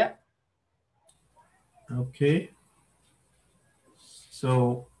 Yeah. Okay.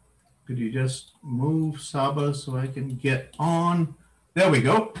 So Could you just move, Saba, so I can get on? There we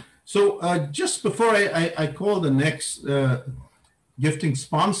go. So just before I call the next gifting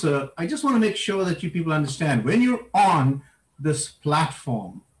sponsor, I just want to make sure that you people understand, when you're on this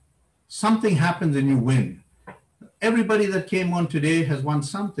platform, something happens and you win. Everybody that came on today has won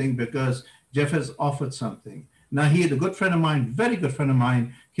something because Jeff has offered something. Nahid, a good friend of mine, very good friend of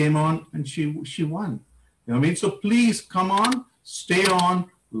mine, came on and she won. You know what I mean? So please come on, stay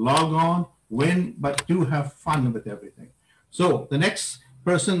on, log on, win, but do have fun with everything. So the next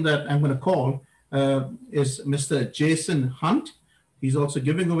person that I'm going to call is Mr. Jason Hunt. He's also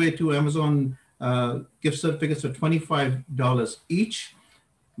giving away 2 Amazon gift certificates of $25 each.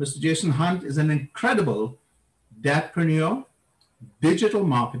 Mr. Jason Hunt is an incredible dadpreneur, digital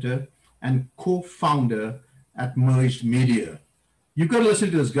marketer, and co-founder at Merged Media. You've got to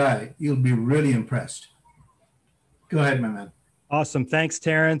listen to this guy. You'll be really impressed. Go ahead, my man. Awesome. Thanks,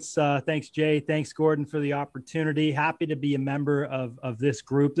 Terrence. Thanks, Jay. Thanks, Gordon, for the opportunity. Happy to be a member of this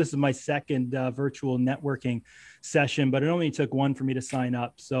group. This is my second virtual networking session, but it only took one for me to sign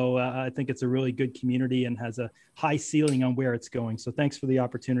up. So I think it's a really good community and has a high ceiling on where it's going. So thanks for the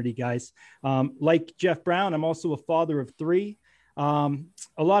opportunity, guys. Like Jeff Brown, I'm also a father of 3. A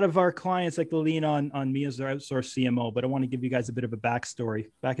lot of our clients like to lean on me as their outsourced CMO, but I want to give you guys a bit of a backstory.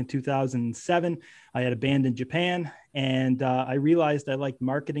 Back in 2007, I had a band in Japan, and I realized I liked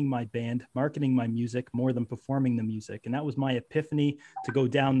marketing my band, marketing my music more than performing the music. And that was my epiphany to go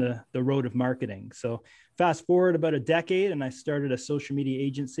down the road of marketing. So fast forward about a decade, and I started a social media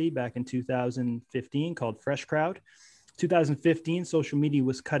agency back in 2015 called Fresh Crowd. 2015, social media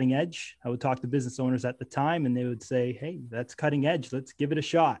was cutting edge. I would talk to business owners at the time and they would say, hey, that's cutting edge. Let's give it a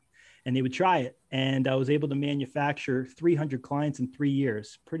shot. And they would try it. And I was able to manufacture 300 clients in 3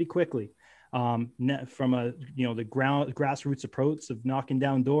 years pretty quickly. From the grassroots approach of knocking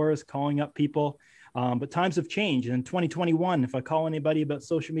down doors, calling up people. But times have changed. And in 2021, if I call anybody about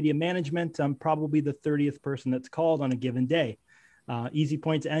social media management, I'm probably the 30th person that's called on a given day. Easy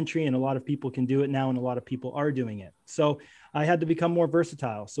point to entry, and a lot of people can do it now, and a lot of people are doing it. So I had to become more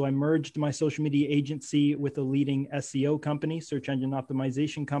versatile. So I merged my social media agency with a leading SEO company, search engine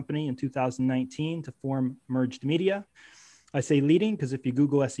optimization company, in 2019 to form Merged Media. I say leading because if you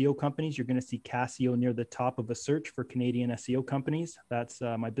Google SEO companies, you're going to see Casio near the top of a search for Canadian SEO companies. That's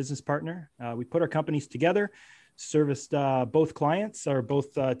my business partner. We put our companies together, serviced both clients or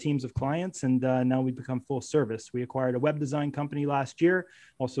both teams of clients, and now we become full service. We acquired a web design company last year,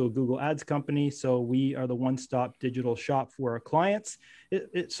 also a Google Ads company. So we are the one-stop digital shop for our clients.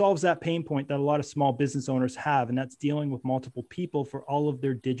 It solves that pain point that a lot of small business owners have, and that's dealing with multiple people for all of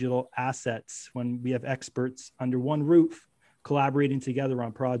their digital assets when we have experts under one roof collaborating together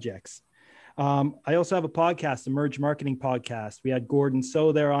on projects. I also have a podcast, the Merge Marketing Podcast. We had Gordon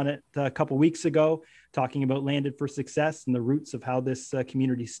So there on it a couple weeks ago, talking about Landed for Success and the roots of how this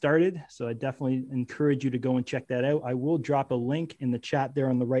community started. So I definitely encourage you to go and check that out. I will drop a link in the chat there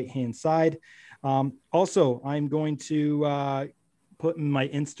on the right-hand side. Also, I'm going to put in my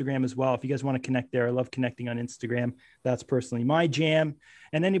Instagram as well. If you guys want to connect there, I love connecting on Instagram. That's personally my jam.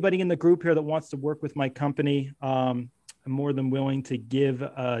 And anybody in the group here that wants to work with my company, I'm more than willing to give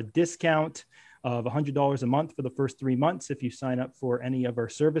a discount of $100 a month for the first 3 months if you sign up for any of our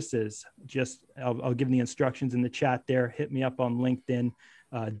services. I'll give the instructions in the chat there. Hit me up on LinkedIn,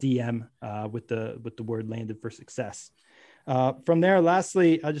 DM with the word Landed for Success. From there,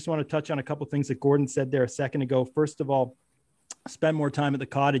 lastly, I just want to touch on a couple of things that Gordon said there a second ago. First of all, spend more time at the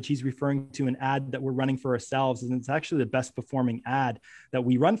cottage. He's referring to an ad that we're running for ourselves, and it's actually the best performing ad that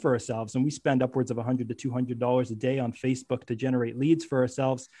we run for ourselves. And we spend upwards of $100 to $200 a day on Facebook to generate leads for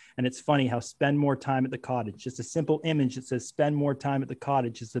ourselves. And it's funny how spend more time at the cottage, just a simple image that says spend more time at the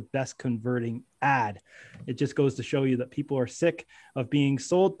cottage, is the best converting ad. It just goes to show you that people are sick of being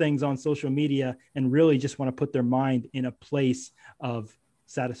sold things on social media and really just want to put their mind in a place of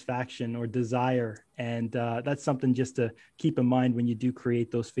satisfaction or desire. And that's something just to keep in mind when you do create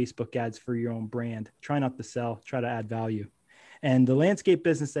those Facebook ads for your own brand. Try not to sell, try to add value. And the landscape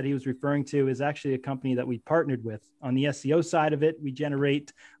business that he was referring to is actually a company that we partnered with. On the SEO side of it, we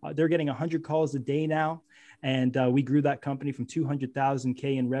generate, they're getting 100 calls a day now. And we grew that company from 200,000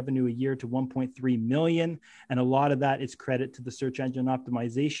 in revenue a year to 1.3 million. And a lot of that is credit to the search engine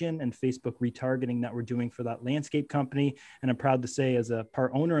optimization and Facebook retargeting that we're doing for that landscape company. And I'm proud to say, as a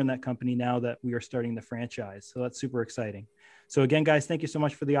part owner in that company now, that we are starting the franchise. So that's super exciting. So again, guys, thank you so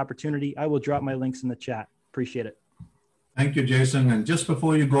much for the opportunity. I will drop my links in the chat. Appreciate it. Thank you, Jason. And just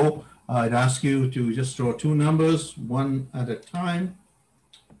before you go, I'd ask you to just throw 2 numbers, one at a time.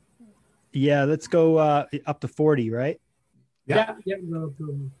 Yeah, let's go up to 40, right? Yeah.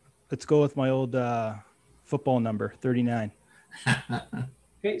 Let's go with my old football number, 39.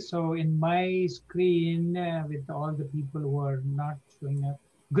 Okay, so in my screen with all the people who are not showing up,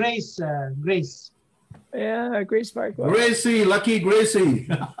 Grace. Yeah, Grace Barkwell. Gracie, lucky Gracie.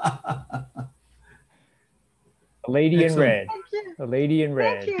 A lady in Excellent. red. A lady in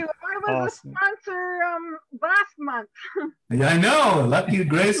red. Thank you. I was Awesome. a sponsor last month. Yeah, I know. Lucky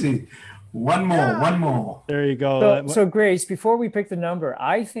Gracie. One more. There you go. So Grace, before we pick the number,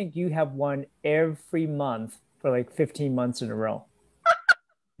 I think you have won every month for like 15 months in a row.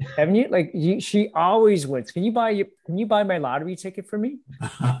 Haven't you? Like she always wins. Can you buy my lottery ticket for me?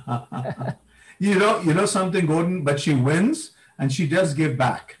 You know something, Gordon, but she wins and she does give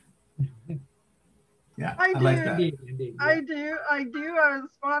back. Yeah, I like that. Indeed, I do. I was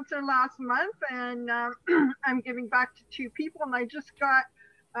a sponsor last month, and I'm giving back to 2 people, and I just got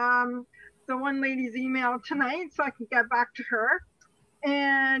the one lady's email tonight, so I can get back to her.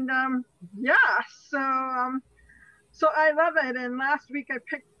 And yeah, so I love it. And last week I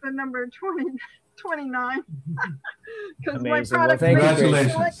picked the number 29 because my product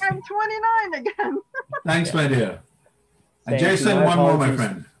Congratulations. like I'm 29 again. Thanks, my dear. And Jason, one more, my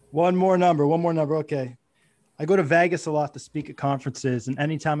friend. One more number. Okay. I go to Vegas a lot to speak at conferences, and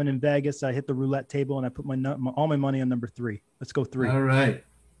anytime I'm in Vegas, I hit the roulette table and I put all my money on number 3. Let's go 3. All right.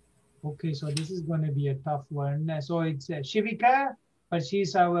 Okay, so this is going to be a tough one. So it's Shivika, but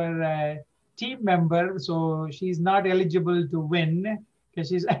she's our team member, so she's not eligible to win because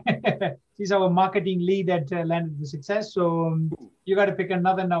she's she's our marketing lead at Landed for Success. So you got to pick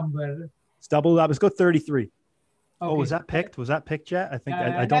another number. Let's double up. Let's go 33. Okay. Oh, was that picked? Was that picked yet? I think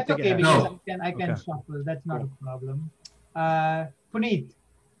I don't that's think okay it because has. I can shuffle. That's not a problem. Puneet.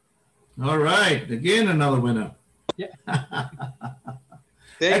 All right. Again, another winner. Yeah.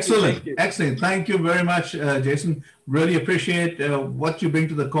 Excellent. Thank you very much, Jason. Really appreciate what you bring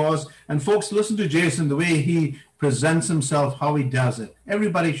to the cause. And folks, listen to Jason, the way he presents himself, how he does it.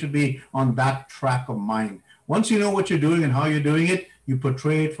 Everybody should be on that track of mind. Once you know what you're doing and how you're doing it, you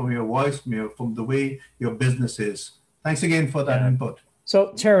portray it from your voice, from the way your business is. Thanks again for that input.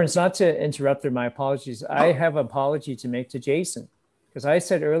 So Terrence, not to interrupt there, my apologies. I have an apology to make to Jason because I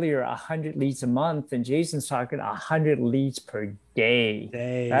said earlier 100 leads a month and Jason's talking 100 leads per day.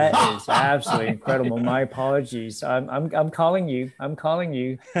 That is absolutely incredible. My apologies. I'm calling you. I mean,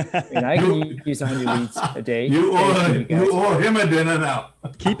 I can use 100 leads a day. You owe him a dinner now.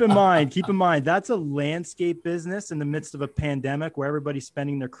 Keep in mind, that's a landscape business in the midst of a pandemic where everybody's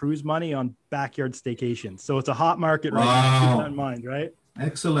spending their cruise money on backyard stakations. So it's a hot market right now. Keep that in mind, right?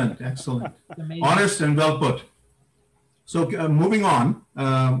 Excellent. Honest and well put. So moving on,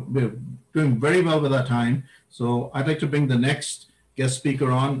 we're doing very well with our time. So I'd like to bring the next guest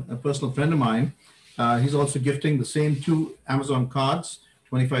speaker on, a personal friend of mine. He's also gifting the same 2 Amazon cards,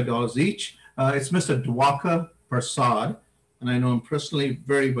 $25 each. It's Mr. Dwaka Prasad, and I know him personally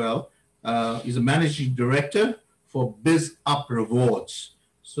very well. He's a managing director for Biz Up Rewards.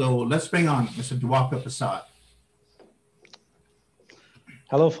 So let's bring on Mr. Dwaka Prasad.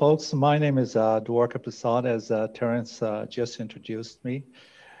 Hello, folks. My name is Dwarka Prasad, as Terrence just introduced me.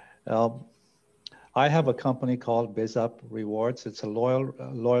 I have a company called BizUp Rewards. It's a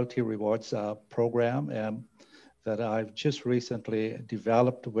loyalty rewards program that I've just recently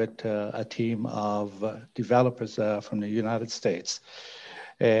developed with a team of developers from the United States.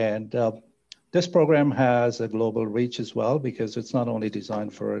 And this program has a global reach as well because it's not only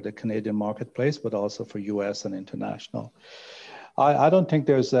designed for the Canadian marketplace, but also for US and international. I don't think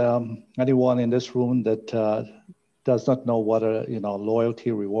there's anyone in this room that does not know what a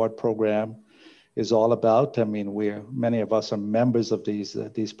loyalty reward program is all about. I mean, many of us are members of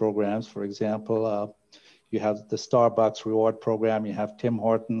these programs. For example, you have the Starbucks reward program, you have Tim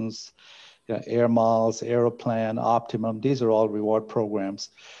Hortons, Air Miles, Aeroplan, Optimum. These are all reward programs.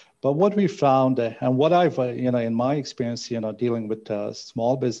 But what we found, and what I've, in my experience, dealing with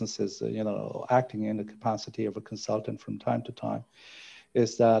small businesses, acting in the capacity of a consultant from time to time,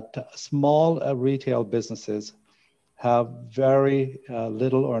 is that small retail businesses have very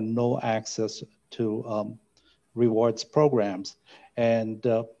little or no access to rewards programs. And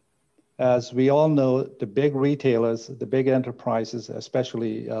as we all know, the big retailers, the big enterprises,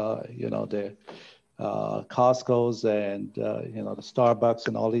 especially, the Costco's and the Starbucks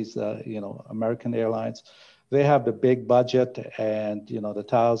and all these American airlines, they have the big budget and the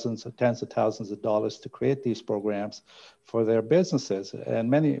tens of thousands of dollars to create these programs for their businesses.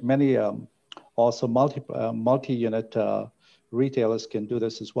 And many also multi-unit retailers can do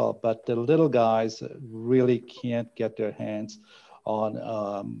this as well. But the little guys really can't get their hands on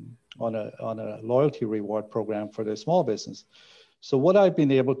a loyalty reward program for their small business. So what I've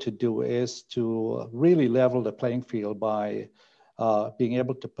been able to do is to really level the playing field by being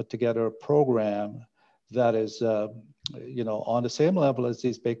able to put together a program that is, on the same level as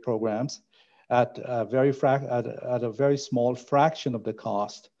these big programs, at a very small fraction of the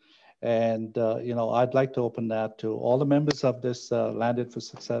cost. And I'd like to open that to all the members of this Landed for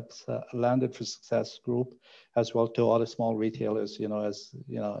Success group, as well to all the small retailers, in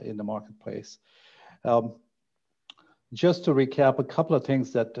the marketplace. Just to recap a couple of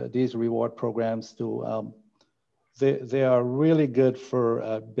things that these reward programs do. They are really good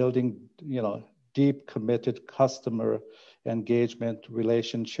for building, deep, committed customer engagement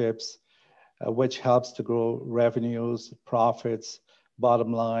relationships, which helps to grow revenues, profits,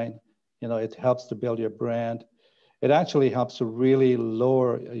 bottom line. It helps to build your brand. It actually helps to really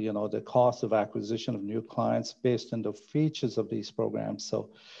lower, the cost of acquisition of new clients based on the features of these programs. So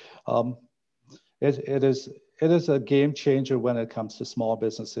it is a game changer when it comes to small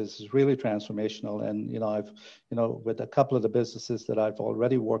businesses. It's really transformational. And, I've, with a couple of the businesses that I've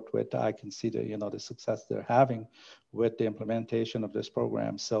already worked with, I can see the success they're having with the implementation of this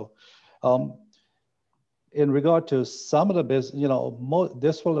program. So in regard to some of the business,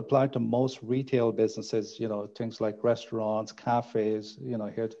 this will apply to most retail businesses, things like restaurants, cafes,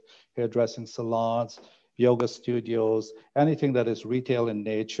 hairdressing salons, yoga studios, anything that is retail in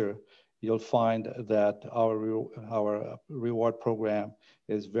nature. You'll find that our reward program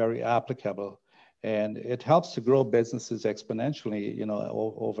is very applicable, and it helps to grow businesses exponentially,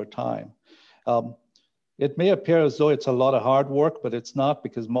 over time. It may appear as though it's a lot of hard work, but it's not,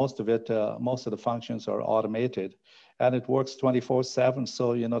 because most of the functions are automated, and it works 24/7.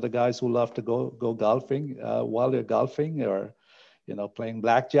 So, the guys who love to go golfing while they're golfing, or, playing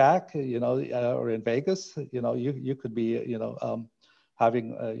blackjack, or in Vegas, you could be,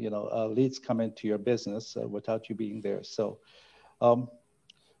 having leads come into your business without you being there. So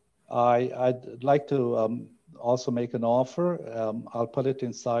I'd like to also make an offer. I'll put it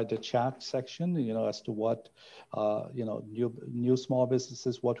inside the chat section, as to what, new small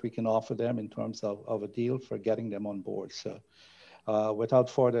businesses, what we can offer them in terms of a deal for getting them on board. So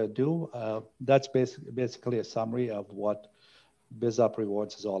without further ado, that's basically a summary of what BizUp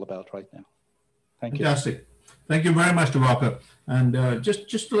Rewards is all about right now. Thank you. Fantastic. Thank you very much, Walker. And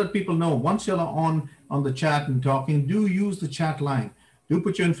just to let people know, once you're on the chat and talking, do use the chat line. Do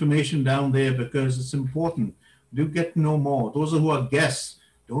put your information down there, because it's important. Do get to know more. Those who are guests,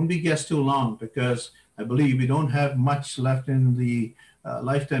 don't be guests too long, because I believe we don't have much left in the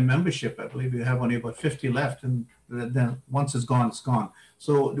lifetime membership. I believe we have only about 50 left, and then once it's gone, it's gone.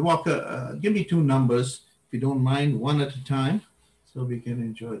 So Walker, give me two numbers, if you don't mind, one at a time, so we can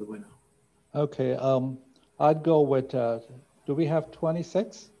enjoy the winner. Okay. I'd go with, do we have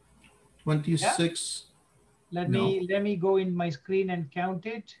 26? 26. Yeah. Let me go in my screen and count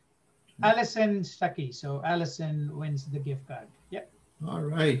it. Allison Stuckey. So Allison wins the gift card. Yep. All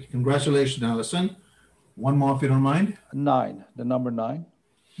right. Congratulations, Allison. One more, if you don't mind. 9. The number 9.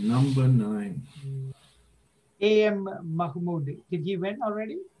 Number 9. A.M. Mahmood. Did he win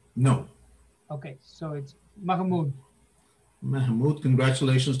already? No. Okay. So it's Mahmood. Mahmood,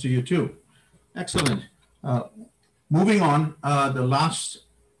 congratulations to you too. Excellent. Moving on, the last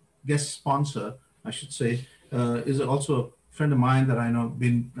guest sponsor, I should say, is also a friend of mine that I know.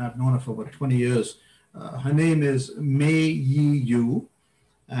 I've known her for about 20 years. Her name is Mei Yi Yu,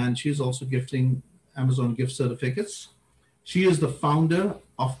 and she's also gifting Amazon gift certificates. She is the founder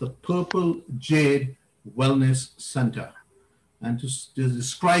of the Purple Jade Wellness Center. And to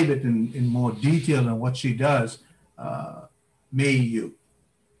describe it in more detail and what she does, Mei Yu.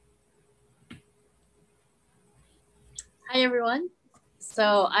 Hi everyone.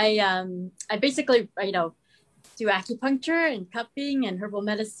 So I basically do acupuncture and cupping and herbal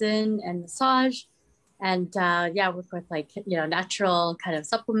medicine and massage, and work with natural kind of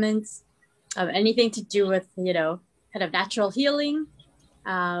supplements, anything to do with kind of natural healing.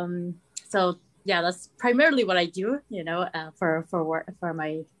 So yeah, that's primarily what I do. For work, for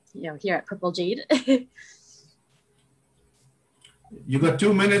my here at Purple Jade. You got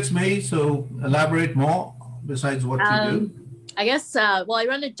 2 minutes, May. So elaborate more. Besides what you do? I guess, I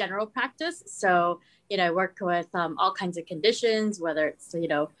run a general practice. So, I work with all kinds of conditions, whether it's,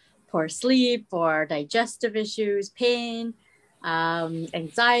 poor sleep or digestive issues, pain,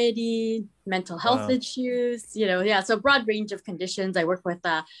 anxiety, mental health issues, so a broad range of conditions. I work with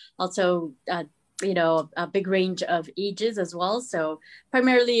also, a big range of ages as well. So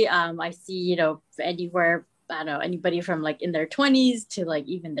primarily I see, anywhere, I don't know, anybody from in their 20s to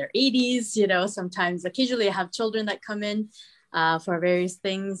even their 80s, sometimes occasionally I have children that come in for various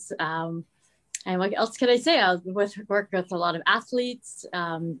things. And what else could I say? I work with a lot of athletes,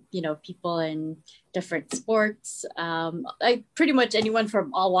 people in different sports, like pretty much anyone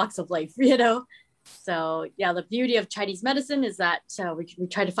from all walks of life, So yeah, the beauty of Chinese medicine is that we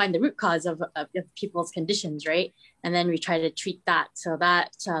try to find the root cause of people's conditions, right? And then we try to treat that. So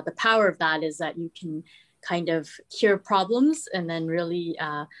that the power of that is that you can kind of cure problems and then really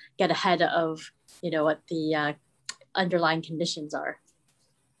get ahead of, what the underlying conditions are.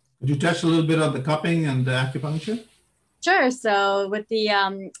 Could you touch a little bit on the cupping and the acupuncture? Sure. So with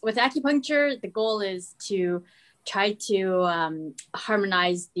with acupuncture, the goal is to try to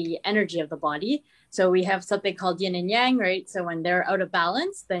harmonize the energy of the body. So we have something called yin and yang, right? So when they're out of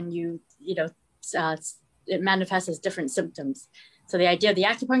balance, then it manifests as different symptoms. So the idea of the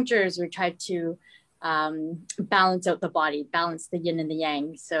acupuncture is we try to balance out the body, balance the yin and the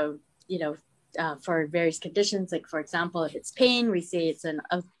yang. So, for various conditions, like for example, if it's pain, we say it's an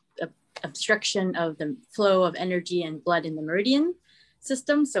obstruction of the flow of energy and blood in the meridian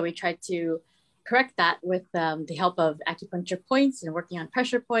system. So we try to correct that with the help of acupuncture points and working on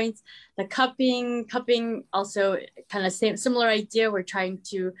pressure points. The cupping also kind of similar idea. We're trying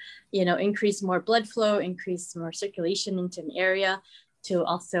to, increase more blood flow, increase more circulation into an area to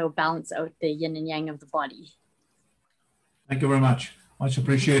also balance out the yin and yang of the body. Thank you very much. Much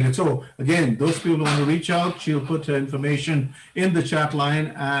appreciated. So again, those people who want to reach out, she'll put her information in the chat line.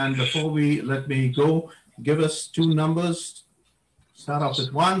 And before let me go, give us two numbers. Start off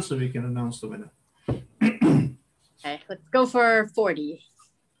with 1 so we can announce the winner. Okay, let's go for 40.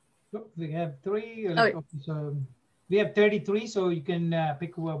 We have 3. Oh. So we have 33, so you can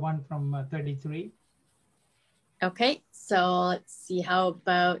pick one from 33. Okay, so let's see, how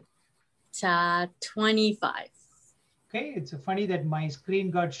about 25? Okay, it's funny that my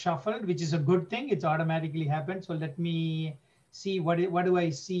screen got shuffled, which is a good thing. It's automatically happened. So let me see what do I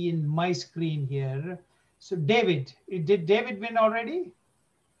see in my screen here. So David, did David win already?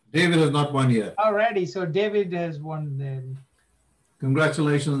 David has not won yet. Already, so David has won then.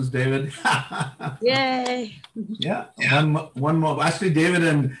 Congratulations, David. Yay. Yeah, one more. Actually, David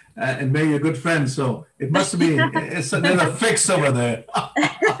and May are good friends, so it must be, there's a fix over there.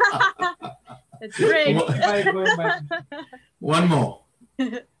 That's great. One more.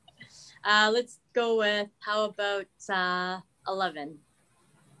 Let's go with, how about 11?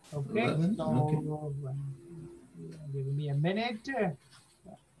 Okay, 11? so Okay. give me a minute.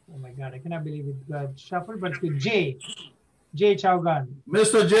 Oh my God, I cannot believe it got shuffled, but it's good. Jay Chaugan.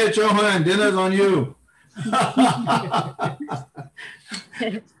 Mr. Jay Chauhan, dinner's on you.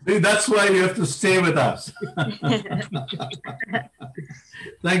 See, that's why you have to stay with us.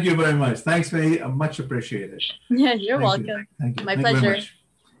 Thank you very much. Thanks, May. Much appreciated. Yeah, you're Thank welcome. you. Thank you. My Thank you very pleasure. much.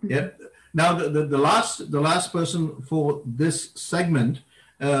 Yep. Now, the last person for this segment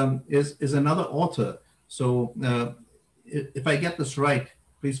is another author. So if I get this right,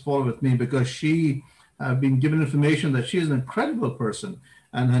 please follow with me, because she I've been given information that she is an incredible person,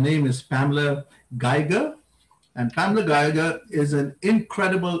 and her name is Pamela Geiger. And Pamela Geiger is an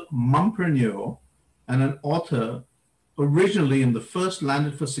incredible mompreneur and an author, originally in the first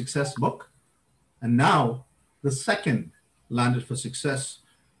Landed for Success book, and now the second Landed for Success,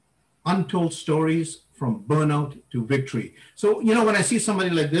 Untold Stories from Burnout to Victory. So, when I see somebody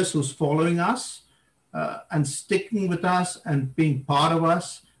like this who's following us and sticking with us and being part of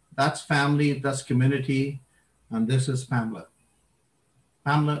us, that's family, that's community, and this is Pamela.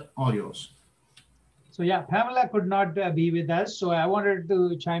 Pamela, all yours. So yeah, Pamela could not be with us. So I wanted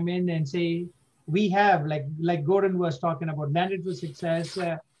to chime in and say, we have, like Gordon was talking about, Landed for Success,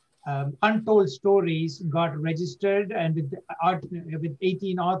 Untold Stories got registered and with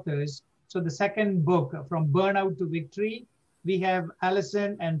 18 authors. So the second book, From Burnout to Victory, we have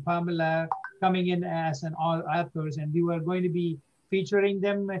Allison and Pamela coming in as an authors, and we were going to be featuring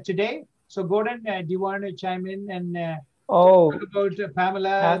them today. So Gordon, do you want to chime in and talk about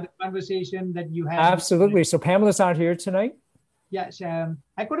Pamela, the conversation that you had? Absolutely. So Pamela's not here tonight? Yes,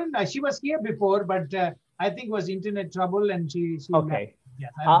 I couldn't, she was here before, but I think it was internet trouble and she okay.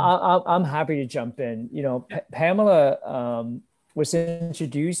 Yes, I'm happy to jump in. Pamela was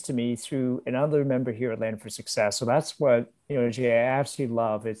introduced to me through another member here at Land for Success. So that's what, Jay, I absolutely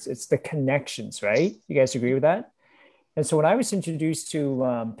love. It's the connections, right? You guys agree with that? And so when I was introduced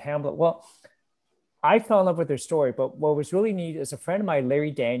to Pamela, well, I fell in love with her story, but what was really neat is a friend of mine,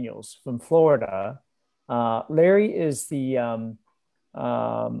 Larry Daniels from Florida. Larry is the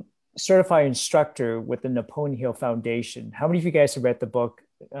certified instructor with the Napoleon Hill Foundation. How many of you guys have read the book,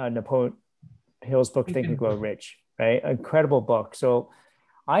 Napoleon Hill's book, Think and Grow Rich, right? Incredible book. So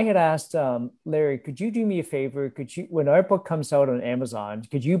I had asked Larry, could you do me a favor? Could you, when our book comes out on Amazon,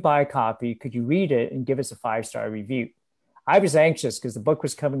 could you buy a copy? Could you read it and give us a 5-star review? I was anxious because the book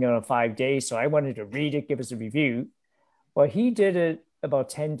was coming out in 5 days. So I wanted to read it, give us a review. Well, he did it about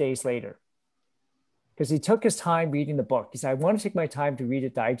 10 days later because he took his time reading the book. He said, I want to take my time to read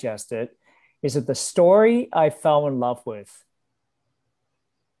it, digest it. He said, the story I fell in love with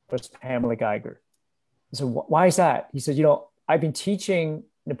was Pamela Geiger. I said, why is that? He said, I've been teaching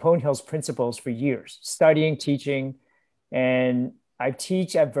Napoleon Hill's principles for years, studying, teaching, and I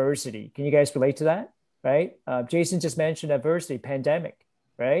teach adversity. Can you guys relate to that? Right? Jason just mentioned adversity, pandemic,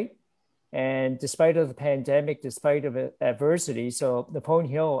 right? And despite of the pandemic, despite of adversity, so Napoleon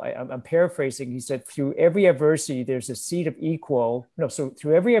Hill, I'm paraphrasing, he said, through every adversity, there's a seed of equal, so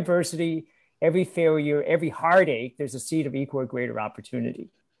through every adversity, every failure, every heartache, there's a seed of equal or greater opportunity.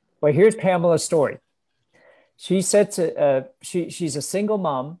 Well, here's Pamela's story. She said to, she's a single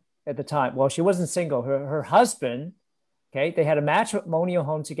mom at the time. Well, she wasn't single. Her husband, okay, they had a matrimonial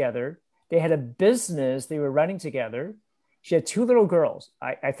home together. They had a business they were running together. She had 2 little girls,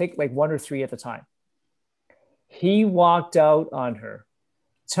 I think like 1 or 3 at the time. He walked out on her,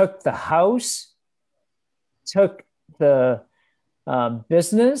 took the house, took the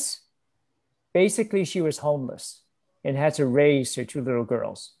business. Basically, she was homeless and had to raise her 2 little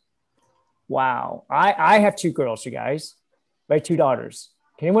girls. Wow. I have 2 girls, you guys, right? 2 daughters.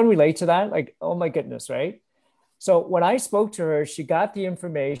 Can anyone relate to that? Like, oh my goodness, right? So when I spoke to her, she got the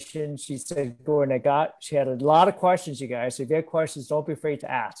information. She said, Gordon, she had a lot of questions, you guys. So if you have questions, don't be afraid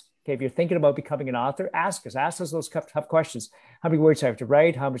to ask. Okay, if you're thinking about becoming an author, ask us those tough questions. How many words do I have to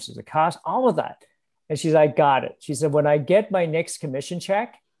write? How much does it cost? All of that. And she's like, I got it. She said, when I get my next commission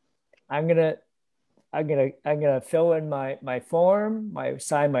check, I'm gonna fill in my form,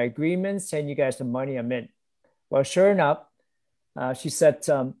 sign my agreement, send you guys the money I'm in. Well, sure enough, she said,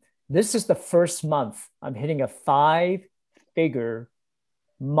 this is the first month I'm hitting a 5-figure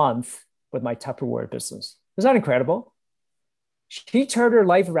month with my Tupperware business. Isn't that incredible? She turned her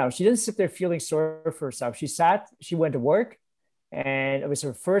life around. She didn't sit there feeling sorry for herself. She went to work, and it was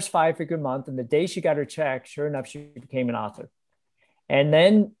her first 5-figure month. And the day she got her check, sure enough, she became an author. And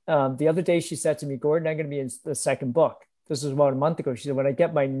then the other day she said to me, Gordon, I'm going to be in the second book. This was about a month ago. She said, when I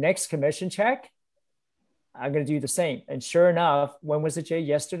get my next commission check, I'm going to do the same. And sure enough, when was it, Jay?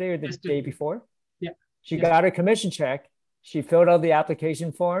 Yesterday or the day before? Yeah. She got her commission check. She filled out the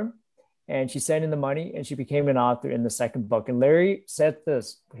application form and she sent in the money and she became an author in the second book. And Larry said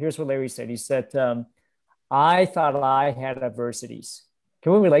this. Here's what Larry said. He said, I thought I had adversities.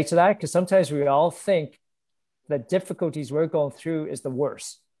 Can we relate to that? Because sometimes we all think the difficulties we're going through is the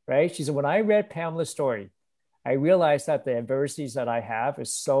worst, right? She said, when I read Pamela's story, I realized that the adversities that I have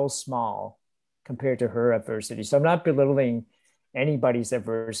is so small compared to her adversity. So I'm not belittling anybody's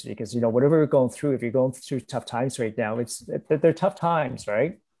adversity because, whatever we're going through, if you're going through tough times right now, they're tough times,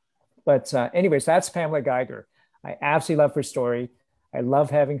 right? But anyways, that's Pamela Geiger. I absolutely love her story. I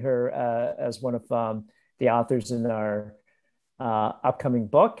love having her as one of the authors in our upcoming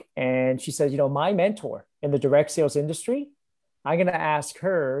book. And she says, my mentor in the direct sales industry, I'm going to ask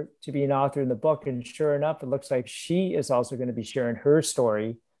her to be an author in the book. And sure enough, it looks like she is also going to be sharing her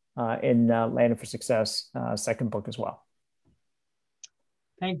story in Landing for Success second book as well.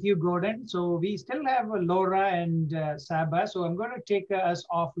 Thank you, Gordon. So we still have Laura and Saba. So I'm going to take us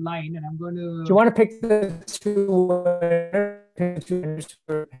offline and I'm going to... Do you want to pick the 2 winners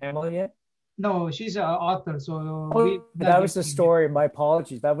for Pamela yet? No, she's an author. So that was the story. My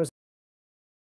apologies. That was